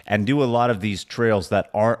sick, and do a lot of these trails that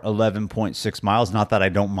aren't 11.6 miles. Not that I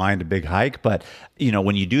don't mind a big hike, but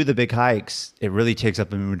when you do the big hikes, it really takes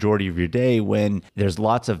up the majority of your day, when there's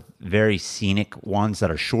lots of very scenic ones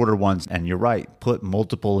that are shorter ones. And you're right, put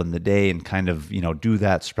multiple in the day and kind of, do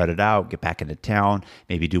that, spread it out, get back into town,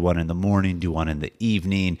 maybe do one in the morning, do one in the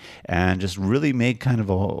evening, and just really make kind of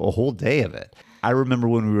a whole day of it. I remember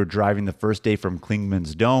when we were driving the first day from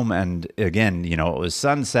Klingman's Dome, and again, it was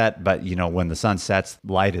sunset, but when the sun sets,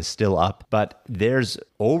 light is still up. But there's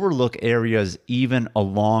overlook areas even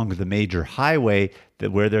along the major highway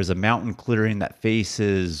where there's a mountain clearing that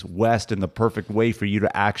faces west in the perfect way for you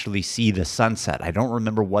to actually see the sunset. I don't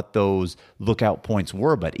remember what those lookout points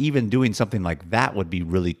were, but even doing something like that would be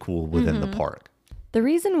really cool within the park. The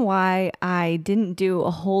reason why I didn't do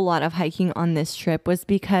a whole lot of hiking on this trip was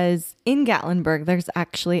because in Gatlinburg, there's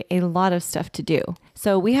actually a lot of stuff to do.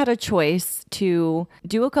 So we had a choice to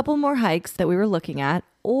do a couple more hikes that we were looking at,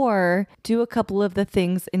 or do a couple of the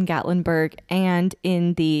things in Gatlinburg and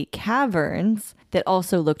in the caverns that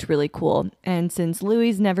also looked really cool. And since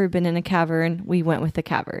Louie's never been in a cavern, we went with the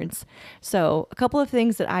caverns. So a couple of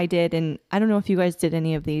things that I did, and I don't know if you guys did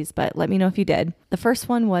any of these, but let me know if you did. The first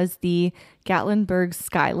one was the Gatlinburg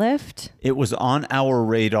Skylift. It was on our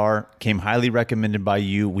radar, came highly recommended by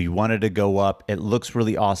you. We wanted to go up. It looks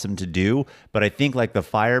really awesome to do, but I think the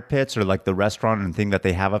fire pits or the restaurant and thing that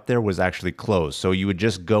they have up there was actually closed. So you would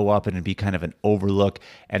just go up and it'd be kind of an overlook.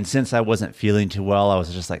 And since I wasn't feeling too well, I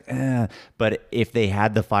was just but if they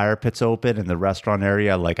had the fire pits open in the restaurant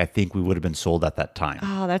area, I think we would have been sold at that time.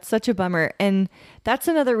 Oh, that's such a bummer. And that's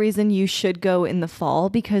another reason you should go in the fall,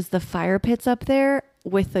 because the fire pits up there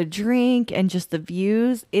with a drink and just the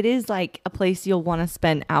views, it is like a place you'll want to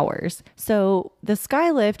spend hours. So the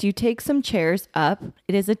Skylift, you take some chairs up.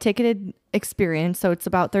 It is a ticketed experience, so it's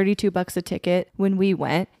about $32 a ticket when we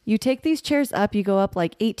went. You take these chairs up, you go up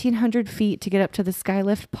 1,800 feet to get up to the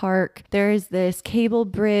Skylift Park. There is this cable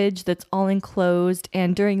bridge that's all enclosed,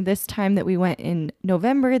 and during this time that we went in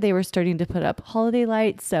November, they were starting to put up holiday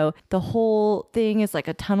lights, so the whole thing is like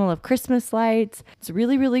a tunnel of Christmas lights. It's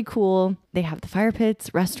really, really cool. They have the fire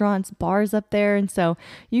pits, restaurants, bars up there, and so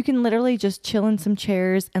you can literally just chill in some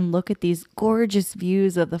chairs and look at these gorgeous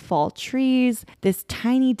views of the fall trees, this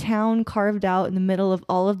tiny town carved out in the middle of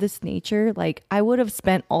all of this nature. I would have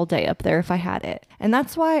spent all day up there if I had it. And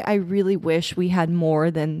that's why I really wish we had more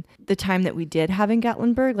than the time that we did have in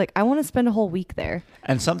Gatlinburg. I want to spend a whole week there.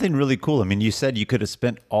 And something really cool. I mean, you said you could have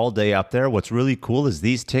spent all day up there. What's really cool is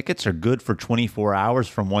these tickets are good for 24 hours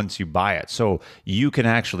from once you buy it. So you can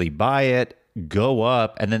actually buy it, go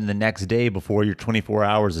up, and then the next day before your 24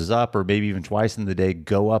 hours is up, or maybe even twice in the day,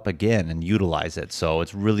 go up again and utilize it. So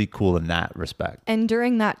it's really cool in that respect. And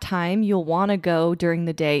during that time, you'll want to go during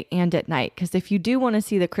the day and at night. Because if you do want to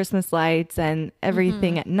see the Christmas lights and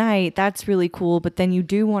everything at night, that's really cool. But then you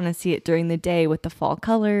do want to see it during the day with the fall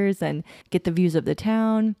colors and get the views of the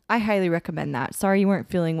town. I highly recommend that. Sorry you weren't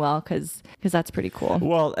feeling well, because that's pretty cool.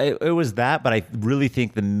 Well, it was that, but I really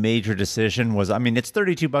think the major decision was, I mean, it's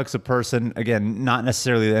 $32 a person. Again, not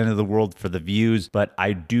necessarily the end of the world for the views, but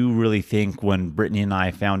I do really think when Brittany and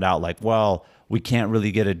I found out, like, well, we can't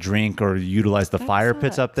really get a drink or utilize the fire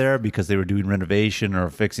pits up there because they were doing renovation or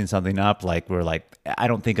fixing something up. Like, we're like, I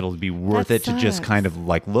don't think it'll be worth That it to just sucks. kind of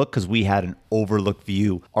like look, because we had an overlook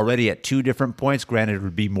view already at 2 different points. Granted, it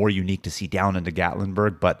would be more unique to see down into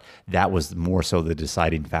Gatlinburg, but that was more so the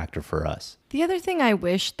deciding factor for us. The other thing I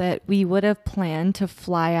wish that we would have planned to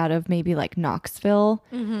fly out of maybe like Knoxville,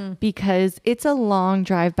 because it's a long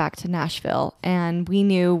drive back to Nashville and we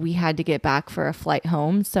knew we had to get back for a flight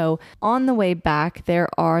home. So on the way back, there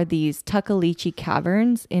are these Tuckaleechee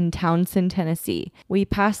Caverns in Townsend, Tennessee. We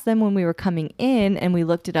passed them when we were coming in and we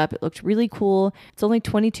looked it up. It looked really cool. It's only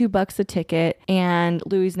 $22 a ticket, and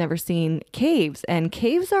Louie's never seen caves, and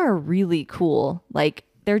caves are really cool. Like,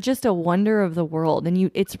 they're just a wonder of the world,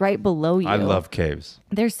 and it's right below you. I love caves.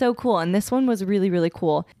 They're so cool. And this one was really, really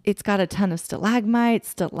cool. It's got a ton of stalagmites,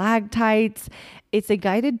 stalactites. It's a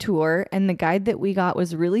guided tour, and the guide that we got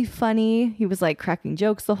was really funny. He was like cracking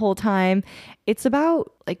jokes the whole time. It's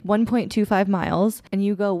about like 1.25 miles, and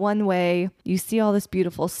you go one way, you see all this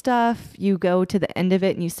beautiful stuff. You go to the end of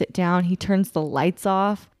it and you sit down. He turns the lights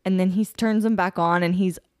off, and then he turns them back on, and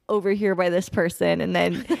he's over here by this person, and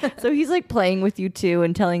then so he's like playing with you too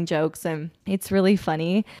and telling jokes, and it's really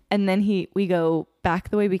funny. And then we go back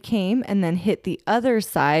the way we came and then hit the other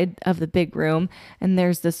side of the big room, and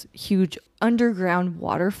there's this huge underground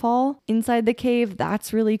waterfall inside the cave.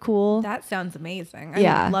 That's really cool. That sounds amazing.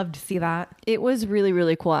 Yeah. I'd love to see that. It was really,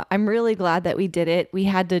 really cool. I'm really glad that we did it. We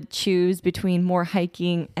had to choose between more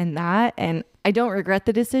hiking and that, and I don't regret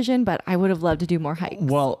the decision, but I would have loved to do more hikes.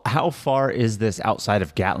 Well, how far is this outside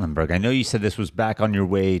of Gatlinburg? I know you said this was back on your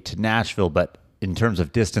way to Nashville, but in terms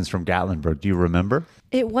of distance from Gatlinburg, do you remember?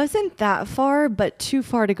 It wasn't that far, but too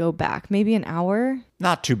far to go back. Maybe an hour.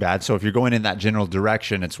 Not too bad. So if you're going in that general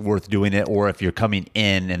direction, it's worth doing it. Or if you're coming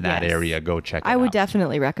in that Yes. area, go check it out. I would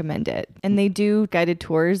definitely recommend it. And they do guided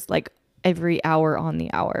tours like every hour on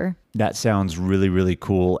the hour. That sounds really, really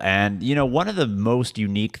cool. And, you know, one of the most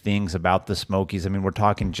unique things about the Smokies, I mean, we're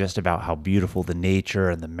talking just about how beautiful the nature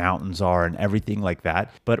and the mountains are and everything like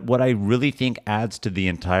that. But what I really think adds to the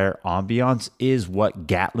entire ambiance is what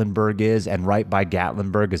Gatlinburg is. And right by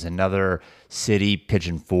Gatlinburg is another city,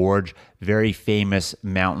 Pigeon Forge, very famous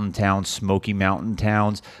mountain towns, Smoky Mountain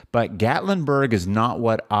towns. But Gatlinburg is not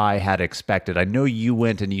what I had expected. I know you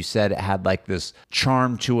went and you said it had like this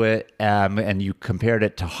charm to it, and you compared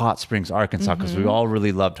it to Hot Springs, Arkansas, because we all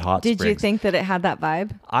really loved Hot Springs. Did you think that it had that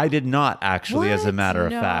vibe? I did not, actually, as a What? matter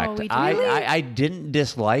of No, fact. we I didn't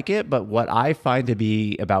dislike it, but what I find to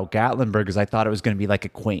be about Gatlinburg is I thought it was going to be like a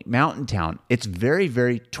quaint mountain town. It's very,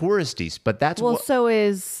 very touristy, but that's Well, what... so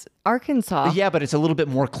is Arkansas. Yeah, but it's a little bit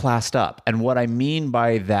more classed up. And what I mean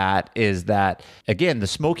by that is that, again, the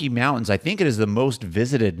Smoky Mountains, I think it is the most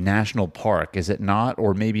visited national park, is it not?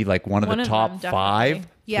 Or maybe like one of One the of top them, 5 definitely.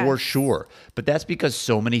 Yes. for sure. But that's because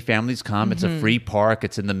so many families come. It's a free park.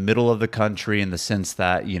 It's in the middle of the country in the sense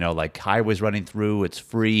that, you know, like highways running through, it's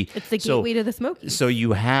free. It's the gateway to the Smokies. So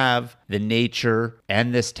you have the nature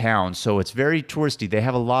and this town. So it's very touristy. They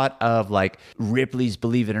have a lot of like Ripley's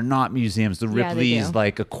Believe It or Not museums, the Yeah, they Ripley's do.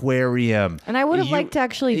 like aquarium. And I would have liked to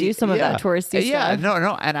actually do some of that touristy Yeah, stuff.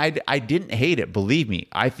 no. And I didn't hate it. Believe me.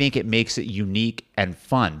 I think it makes it unique and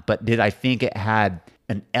fun. But did I think it had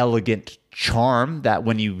an elegant charm that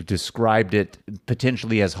when you described it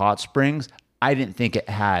potentially as Hot Springs, I didn't think it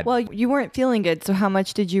had. Well, you weren't feeling good, so how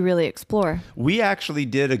much did you really explore? We actually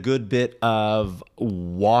did a good bit of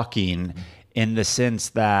walking in the sense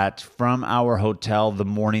that from our hotel the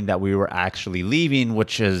morning that we were actually leaving,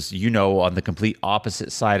 which is, you know, on the complete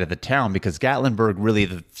opposite side of the town, because Gatlinburg, really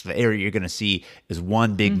the area you're going to see is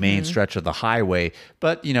one big main stretch of the highway,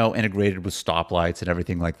 but, you know, integrated with stoplights and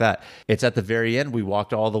everything like that. It's at the very end. We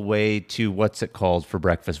walked all the way to, what's it called for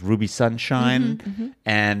breakfast? Ruby Sunshine.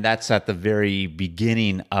 And that's at the very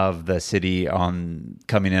beginning of the city on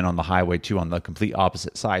coming in on the highway too, on the complete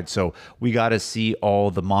opposite side. So we got to see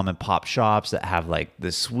all the mom and pop shops that have like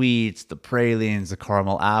the sweets, the pralines, the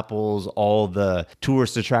caramel apples, all the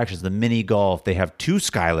tourist attractions, the mini golf. They have 2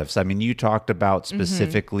 sky lifts. I mean, you talked about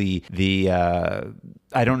specifically the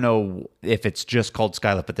I don't know if it's just called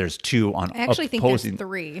Skylift, but there's two on. I actually think there's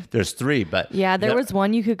 3. There's 3, but Yeah, there was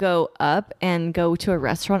one you could go up and go to a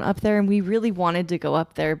restaurant up there, and we really wanted to go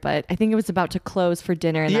up there, but I think it was about to close for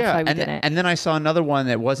dinner, and that's why we didn't. And then I saw another one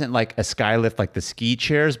that wasn't like a Skylift like the ski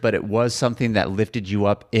chairs, but it was something that lifted you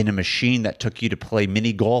up in a machine that took you to play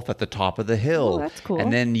mini golf at the top of the hill. Oh, that's cool.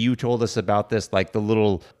 And then you told us about this, like the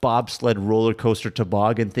little bobsled roller coaster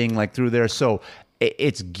toboggan thing, like through there. So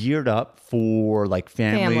it's geared up for like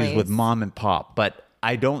families with mom and pop, but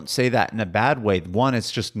I don't say that in a bad way. One,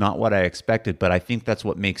 it's just not what I expected, but I think that's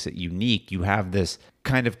what makes it unique. You have this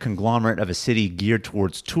kind of conglomerate of a city geared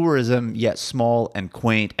towards tourism, yet small and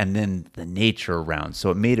quaint, and then the nature around. So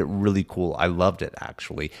it made it really cool. I loved it,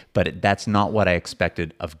 actually, but that's not what I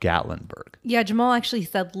expected of Gatlinburg. Yeah, Jamal actually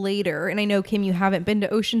said later, and I know, Kim, you haven't been to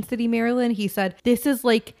Ocean City, Maryland. He said this is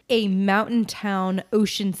like a mountain town,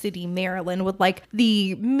 Ocean City, Maryland, with like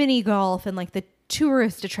the mini golf and like the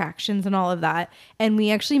tourist attractions and all of that. And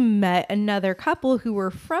we actually met another couple who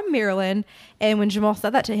were from Maryland. And when Jamal said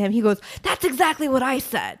that to him, he goes, "That's exactly what I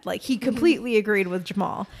said." Like, he completely agreed with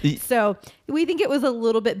Jamal. So we think it was a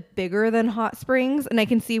little bit bigger than Hot Springs. And I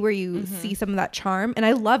can see where you see some of that charm. And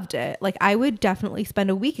I loved it. Like, I would definitely spend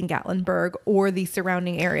a week in Gatlinburg or the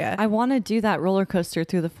surrounding area. I want to do that roller coaster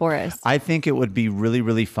through the forest. I think it would be really,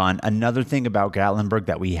 really fun. Another thing about Gatlinburg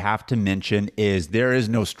that we have to mention is there is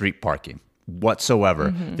no street parking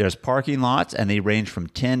whatsoever. There's parking lots, and they range from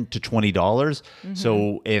 $10 to $20.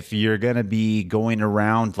 So if you're gonna be going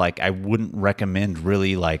around, like, I wouldn't recommend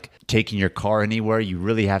really like taking your car anywhere. You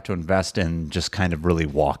really have to invest in just kind of really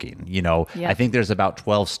walking, you know. I think there's about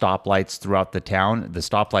 12 stoplights throughout the town. The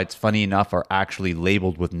stoplights, funny enough, are actually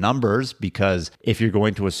labeled with numbers, because if you're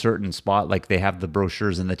going to a certain spot, like they have the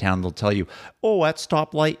brochures in the town, they'll tell you, oh, at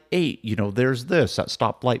stoplight 8, you know, there's this. At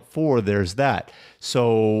stoplight 4, there's that.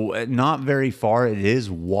 So not very far. It is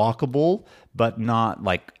walkable, but not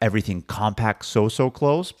like everything compact, so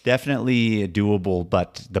close. Definitely doable,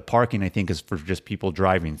 but the parking, I think, is for just people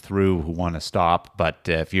driving through who want to stop. But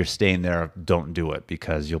if you're staying there, don't do it,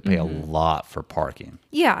 because you'll pay a lot for parking.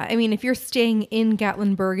 Yeah, I mean, if you're staying in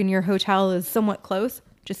Gatlinburg and your hotel is somewhat close,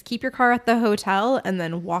 just keep your car at the hotel and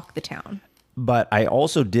then walk the town. But I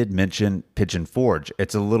also did mention Pigeon Forge.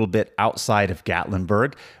 It's a little bit outside of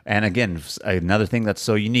Gatlinburg. And again, another thing that's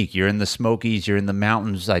so unique. You're in the Smokies, you're in the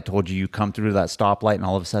mountains. I told you come through that stoplight and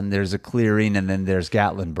all of a sudden there's a clearing, and then there's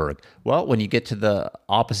Gatlinburg. Well, when you get to the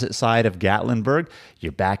opposite side of Gatlinburg,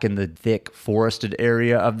 you're back in the thick forested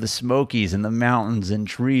area of the Smokies and the mountains and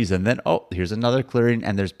trees. And then, oh, here's another clearing,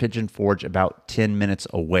 and there's Pigeon Forge about 10 minutes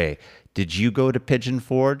away. Did you go to Pigeon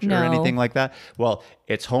Forge or anything like that? Well,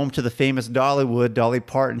 it's home to the famous Dollywood, Dolly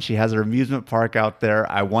Parton. She has her amusement park out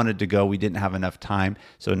there. I wanted to go. We didn't have enough time.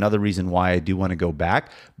 So another reason why I do want to go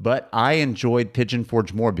back. But I enjoyed Pigeon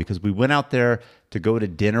Forge more because we went out there to go to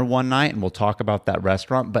dinner one night, and we'll talk about that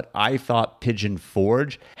restaurant. But I thought Pigeon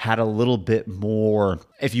Forge had a little bit more,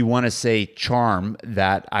 if you want to say charm,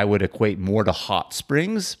 that I would equate more to Hot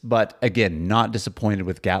Springs. But again, not disappointed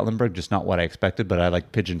with Gatlinburg, just not what I expected. But I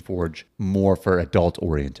like Pigeon Forge more for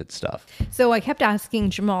adult-oriented stuff. So I kept asking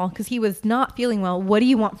Jamal, because he was not feeling well, what do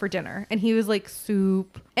you want for dinner? And he was like,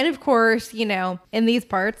 soup. And of course, you know, in these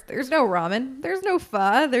parts, there's no ramen, there's no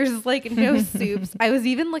pho, there's like no soups. I was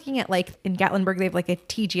even looking at, like, in Gatlinburg, they have like a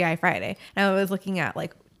TGI Friday. And I was looking at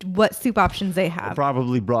like what soup options they have.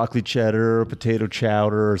 Probably broccoli cheddar, potato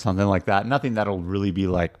chowder, or something like that. Nothing that'll really be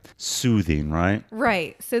like soothing, right?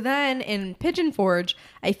 Right. So then in Pigeon Forge,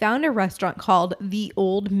 I found a restaurant called The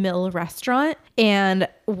Old Mill Restaurant. And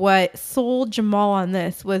what sold Jamal on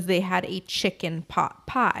this was they had a chicken pot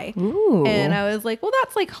pie. Ooh. And I was like, well,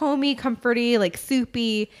 that's like homey, comforty, like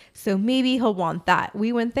soupy. So maybe he'll want that.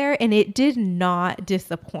 We went there and it did not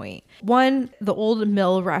disappoint. One, the Old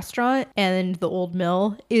Mill Restaurant and the Old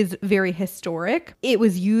Mill is very historic. It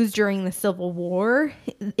was used during the Civil War.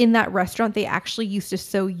 In that restaurant, they actually used to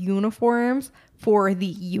sew uniforms for the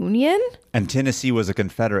Union. And Tennessee was a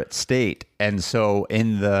Confederate state. And so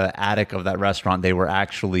in the attic of that restaurant, they were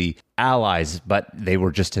actually allies, but they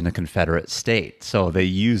were just in a Confederate state. So they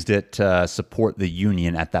used it to support the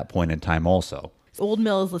Union at that point in time also. Old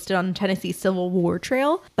Mill is listed on Tennessee Civil War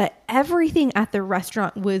Trail, but everything at the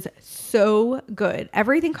restaurant was so good.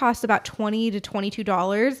 Everything costs about $20 to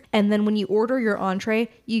 $22. And then when you order your entree,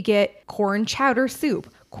 you get corn chowder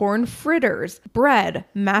soup, corn fritters, bread,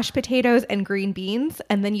 mashed potatoes, and green beans.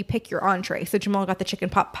 And then you pick your entree. So Jamal got the chicken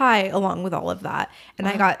pot pie along with all of that. And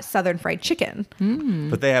I got Southern fried chicken.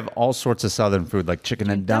 But they have all sorts of Southern food, like chicken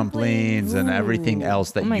and dumplings and everything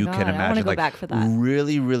else that Oh my you God, can I wanna imagine. go Like back for that.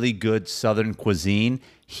 really, really good Southern cuisine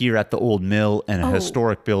here at the Old Mill in a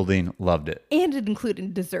historic building. Loved it. And it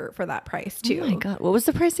included dessert for that price too. Oh my God. What was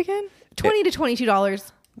the price again? $20 to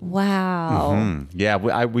 $22. Wow. Yeah,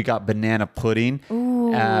 we got banana pudding.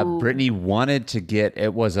 Brittany wanted to get,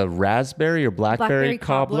 it was a raspberry or blackberry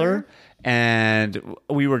cobbler. And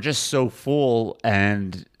we were just so full,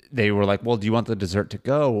 and they were like, well, do you want the dessert to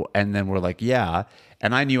go? And then we're like, yeah.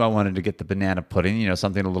 And I knew I wanted to get the banana pudding, you know,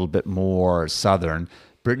 something a little bit more Southern.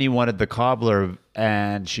 Brittany wanted the cobbler,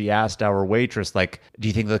 and she asked our waitress, like, do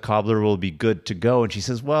you think the cobbler will be good to go? And she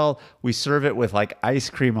says, well, we serve it with like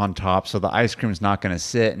ice cream on top, so the ice cream is not going to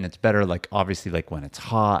sit, and it's better, like, obviously, like when it's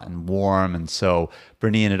hot and warm. And so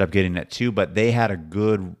Brittany ended up getting it too, but they had a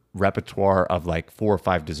good repertoire of like 4 or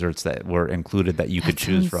 5 desserts that were included that you could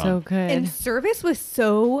choose from. So good. And service was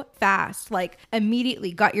so fast. Like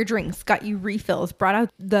immediately got your drinks, got you refills, brought out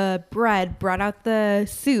the bread, brought out the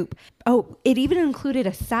soup. Oh, it even included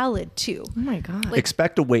a salad too. Oh my God.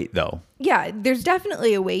 Expect a wait though. Yeah, there's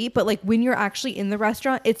definitely a wait, but like when you're actually in the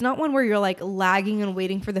restaurant, it's not one where you're like lagging and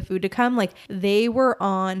waiting for the food to come. Like they were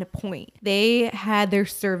on point. They had their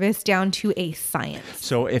service down to a science.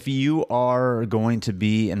 So if you are going to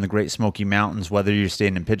be in the Great Smoky Mountains, whether you're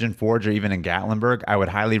staying in Pigeon Forge or even in Gatlinburg, I would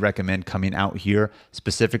highly recommend coming out here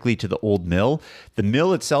specifically to the Old Mill. The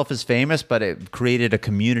mill itself is famous, but it created a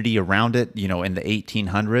community around it, you know, in the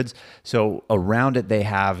 1800s. So around it, they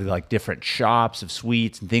have like different shops of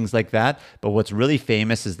sweets and things like that. But what's really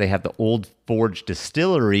famous is they have the Old Forge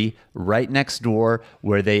Distillery right next door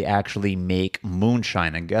where they actually make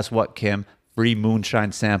moonshine. And guess what, Kim? Free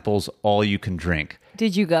moonshine samples, all you can drink.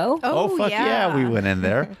 Did you go? Oh, fuck yeah, we went in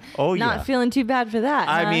there. Oh, yeah. Not feeling too bad for that.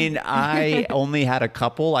 I huh? mean, I only had a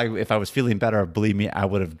couple. If I was feeling better, believe me, I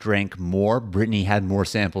would have drank more. Brittany had more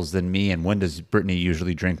samples than me. And when does Brittany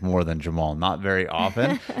usually drink more than Jamal? Not very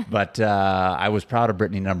often. But I was proud of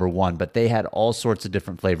Brittany #1. But they had all sorts of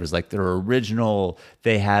different flavors. Like their original,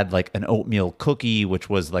 they had like an oatmeal cookie, which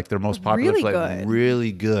was like their most popular Really flavor. good.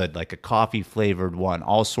 Really good. Like a coffee flavored one.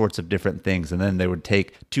 All sorts of different things. And then they would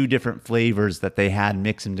take 2 different flavors that they had,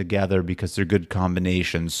 mix them together because they're good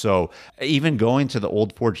combinations. So even going to the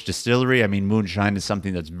Old Forge Distillery, I mean, moonshine is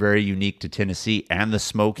something that's very unique to Tennessee and the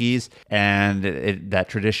Smokies, and that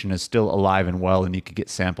tradition is still alive and well, and you could get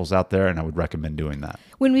samples out there, and I would recommend doing that.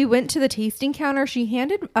 When we went to the tasting counter, she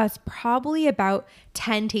handed us probably about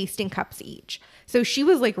 10 tasting cups each. So she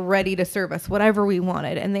was like ready to serve us whatever we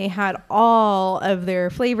wanted. And they had all of their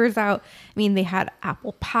flavors out. I mean, they had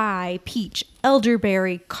apple pie, peach,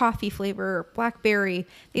 elderberry, coffee flavor, blackberry.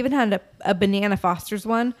 They even had a banana Foster's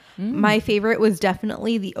one. My favorite was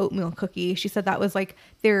definitely the oatmeal cookie. She said that was like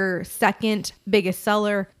their second biggest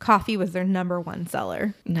seller. Coffee was their #1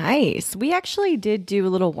 seller. Nice. We actually did do a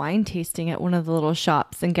little wine tasting at one of the little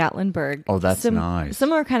shops in Gatlinburg. Oh, that's nice.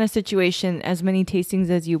 Similar kind of situation, as many tastings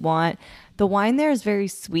as you want. The wine there is very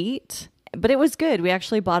sweet, but it was good. We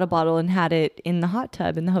actually bought a bottle and had it in the hot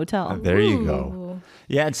tub in the hotel. There you go.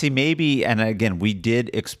 Yeah, and see, maybe, and again, we did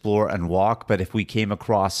explore and walk, but if we came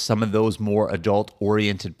across some of those more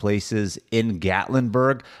adult-oriented places in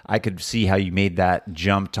Gatlinburg, I could see how you made that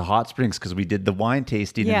jump to Hot Springs because we did the wine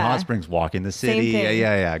tasting in Yeah. Hot Springs, walking the city. Same thing.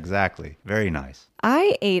 Yeah, exactly. Very nice.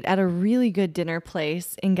 I ate at a really good dinner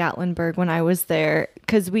place in Gatlinburg when I was there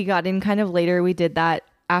because we got in kind of later. We did that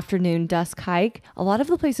afternoon dusk hike. A lot of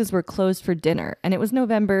the places were closed for dinner and it was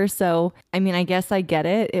November. So, I mean, I guess I get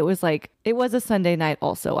it. It was a Sunday night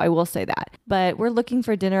also. I will say that. But we're looking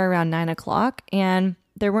for dinner around 9 o'clock and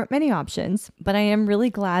there weren't many options, but I am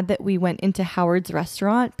really glad that we went into Howard's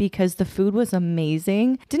restaurant because the food was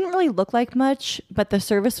amazing. Didn't really look like much, but the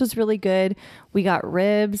service was really good. We got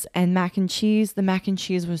ribs and mac and cheese. The mac and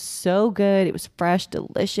cheese was so good. It was fresh,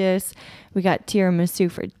 delicious. We got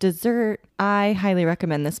tiramisu for dessert. I highly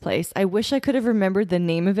recommend this place. I wish I could have remembered the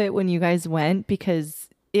name of it when you guys went because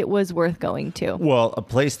it was worth going to. Well, a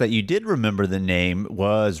place that you did remember the name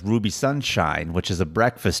was Ruby Sunshine, which is a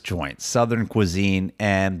breakfast joint, Southern cuisine,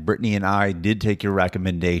 and Brittany and I did take your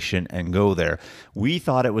recommendation and go there. We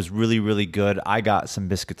thought it was really, really good. I got some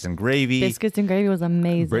biscuits and gravy. Biscuits and gravy was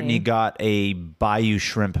amazing. Brittany got a Bayou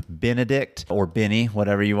Shrimp Benedict, or Benny,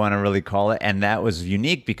 whatever you want to really call it, and that was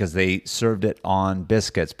unique because they served it on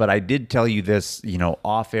biscuits. But I did tell you this,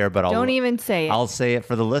 off air, but Don't even say it. I'll say it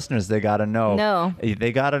for the listeners. They got to know. No.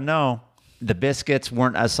 They got to know. The biscuits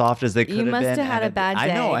weren't as soft as they could have been. You must have had a bad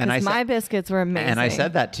day. I know, and my biscuits were amazing. And I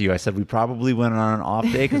said that to you. I said we probably went on an off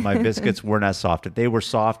day because my biscuits weren't as soft. If they were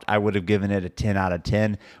soft, I would have given it a 10 out of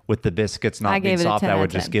 10. With the biscuits not being soft, I would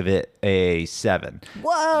just give it a 7.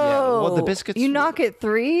 Whoa! Yeah, well, the biscuits. You knock it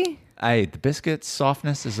 3? The biscuits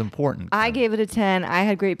softness is important. I gave it a 10. I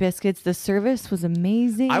had great biscuits. The service was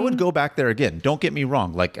amazing. I would go back there again. Don't get me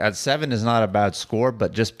wrong. Like, a 7 is not a bad score,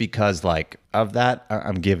 but just because of that,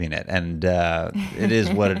 I'm giving it, and it is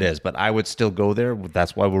what it is. But I would still go there.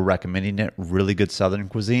 That's why we're recommending it. Really good Southern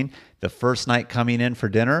cuisine. The first night coming in for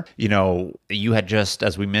dinner, you had just,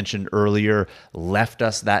 as we mentioned earlier, left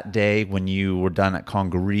us that day when you were done at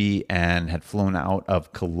Congaree and had flown out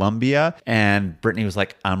of Colombia. And Brittany was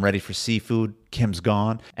like, I'm ready for seafood. Kim's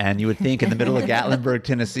gone. And you would think in the middle of Gatlinburg,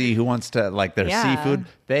 Tennessee, who wants to their seafood?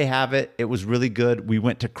 They have it. It was really good. We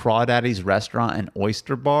went to Crawdaddy's restaurant and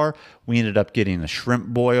oyster bar. We ended up getting a shrimp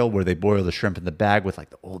boil where they boil the shrimp in the bag with the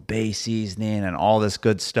Old Bay seasoning and all this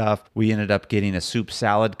good stuff. We ended up getting a soup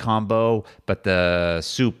salad combo, but the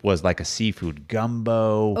soup was like a seafood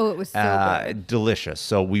gumbo. Oh, it was so good. Delicious.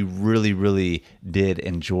 So we really, really did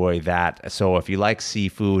enjoy that. So if you like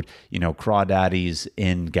seafood, Crawdaddy's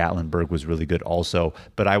in Gatlinburg was really good also.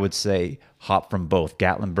 But I would say hop from both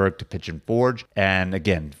Gatlinburg to Pigeon Forge. And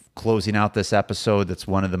again, closing out this episode, that's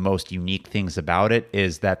one of the most unique things about it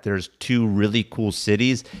is that there's 2 really cool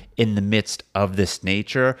cities in the midst of this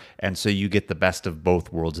nature. And so you get the best of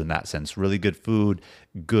both worlds in that sense. Really good food,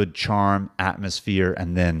 good charm, atmosphere,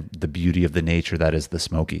 and then the beauty of the nature that is the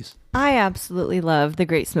Smokies. I absolutely love the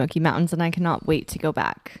Great Smoky Mountains, and I cannot wait to go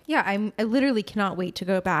back. Yeah, I literally cannot wait to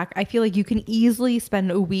go back. I feel like you can easily spend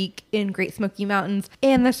a week in Great Smoky Mountains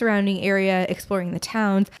and the surrounding area, exploring the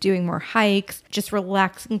towns, doing more hikes, just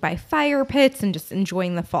relaxing by fire pits and just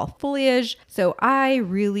enjoying the fall foliage. So I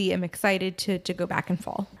really am excited to go back in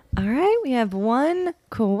fall. All right, we have one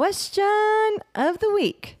question of the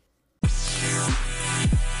week.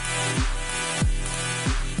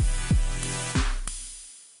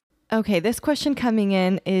 Okay, this question coming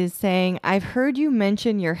in is saying, I've heard you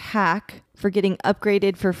mention your hack for getting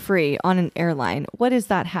upgraded for free on an airline. What is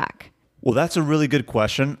that hack? Well, that's a really good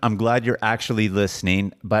question. I'm glad you're actually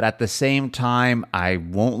listening. But at the same time, I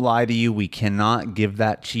won't lie to you. We cannot give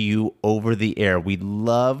that to you over the air. We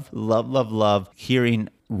love hearing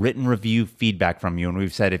written review feedback from you. And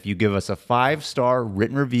we've said if you give us a 5-star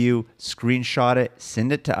written review, screenshot it,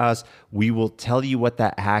 send it to us, we will tell you what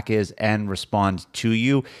that hack is and respond to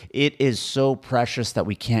you. It is so precious that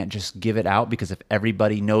we can't just give it out, because if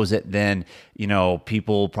everybody knows it, then,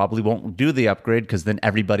 people probably won't do the upgrade, because then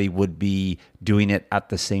everybody would be doing it at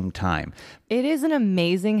the same time. It is an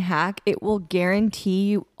amazing hack. It will guarantee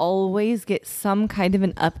you always get some kind of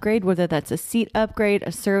an upgrade, whether that's a seat upgrade,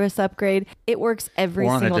 a service upgrade. It works every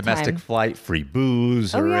single time. Or on a domestic flight, free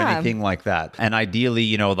booze or anything like that. And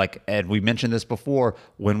ideally, and we mentioned this before,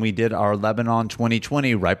 when we did our Lebanon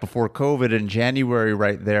 2020, right before COVID in January,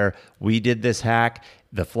 right there, we did this hack.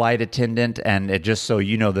 The flight attendant, and it just so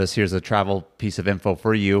you know this, here's a travel piece of info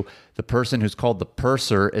for you. The person who's called the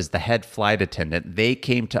purser is the head flight attendant. They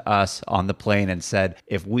came to us on the plane and said,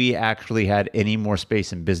 if we actually had any more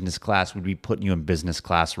space in business class, we'd be putting you in business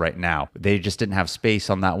class right now. They just didn't have space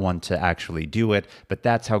on that one to actually do it, but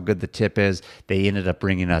that's how good the tip is. They ended up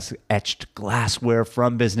bringing us etched glassware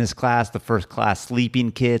from business class, the first class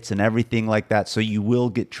sleeping kits and everything like that. So you will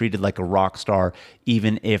get treated like a rock star,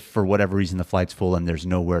 even if for whatever reason the flight's full and there's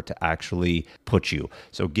nowhere to actually put you.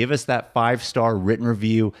 So give us that 5-star written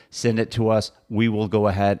review, send it to us. We will go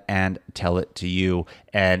ahead and tell it to you.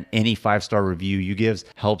 And any 5-star review you give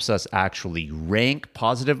helps us actually rank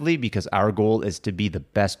positively, because our goal is to be the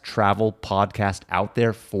best travel podcast out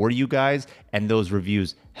there for you guys. And those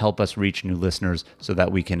reviews help us reach new listeners so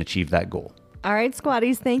that we can achieve that goal. All right,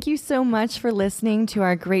 squatties, thank you so much for listening to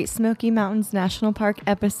our Great Smoky Mountains National Park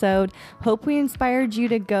episode. Hope we inspired you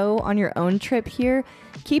to go on your own trip here.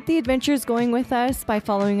 Keep the adventures going with us by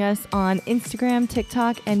following us on Instagram,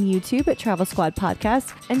 TikTok, and YouTube at Travel Squad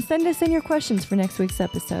Podcast, and send us in your questions for next week's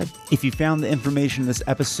episode. If you found the information in this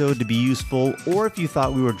episode to be useful, or if you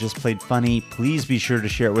thought we were just played funny, please be sure to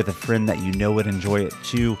share it with a friend that you know would enjoy it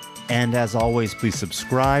too. And as always, please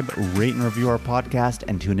subscribe, rate and review our podcast,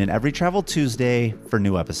 and tune in every Travel Tuesday for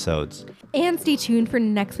new episodes. And stay tuned for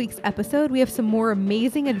next week's episode. We have some more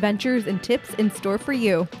amazing adventures and tips in store for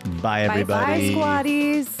you. Bye, everybody. Bye,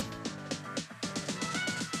 squatties.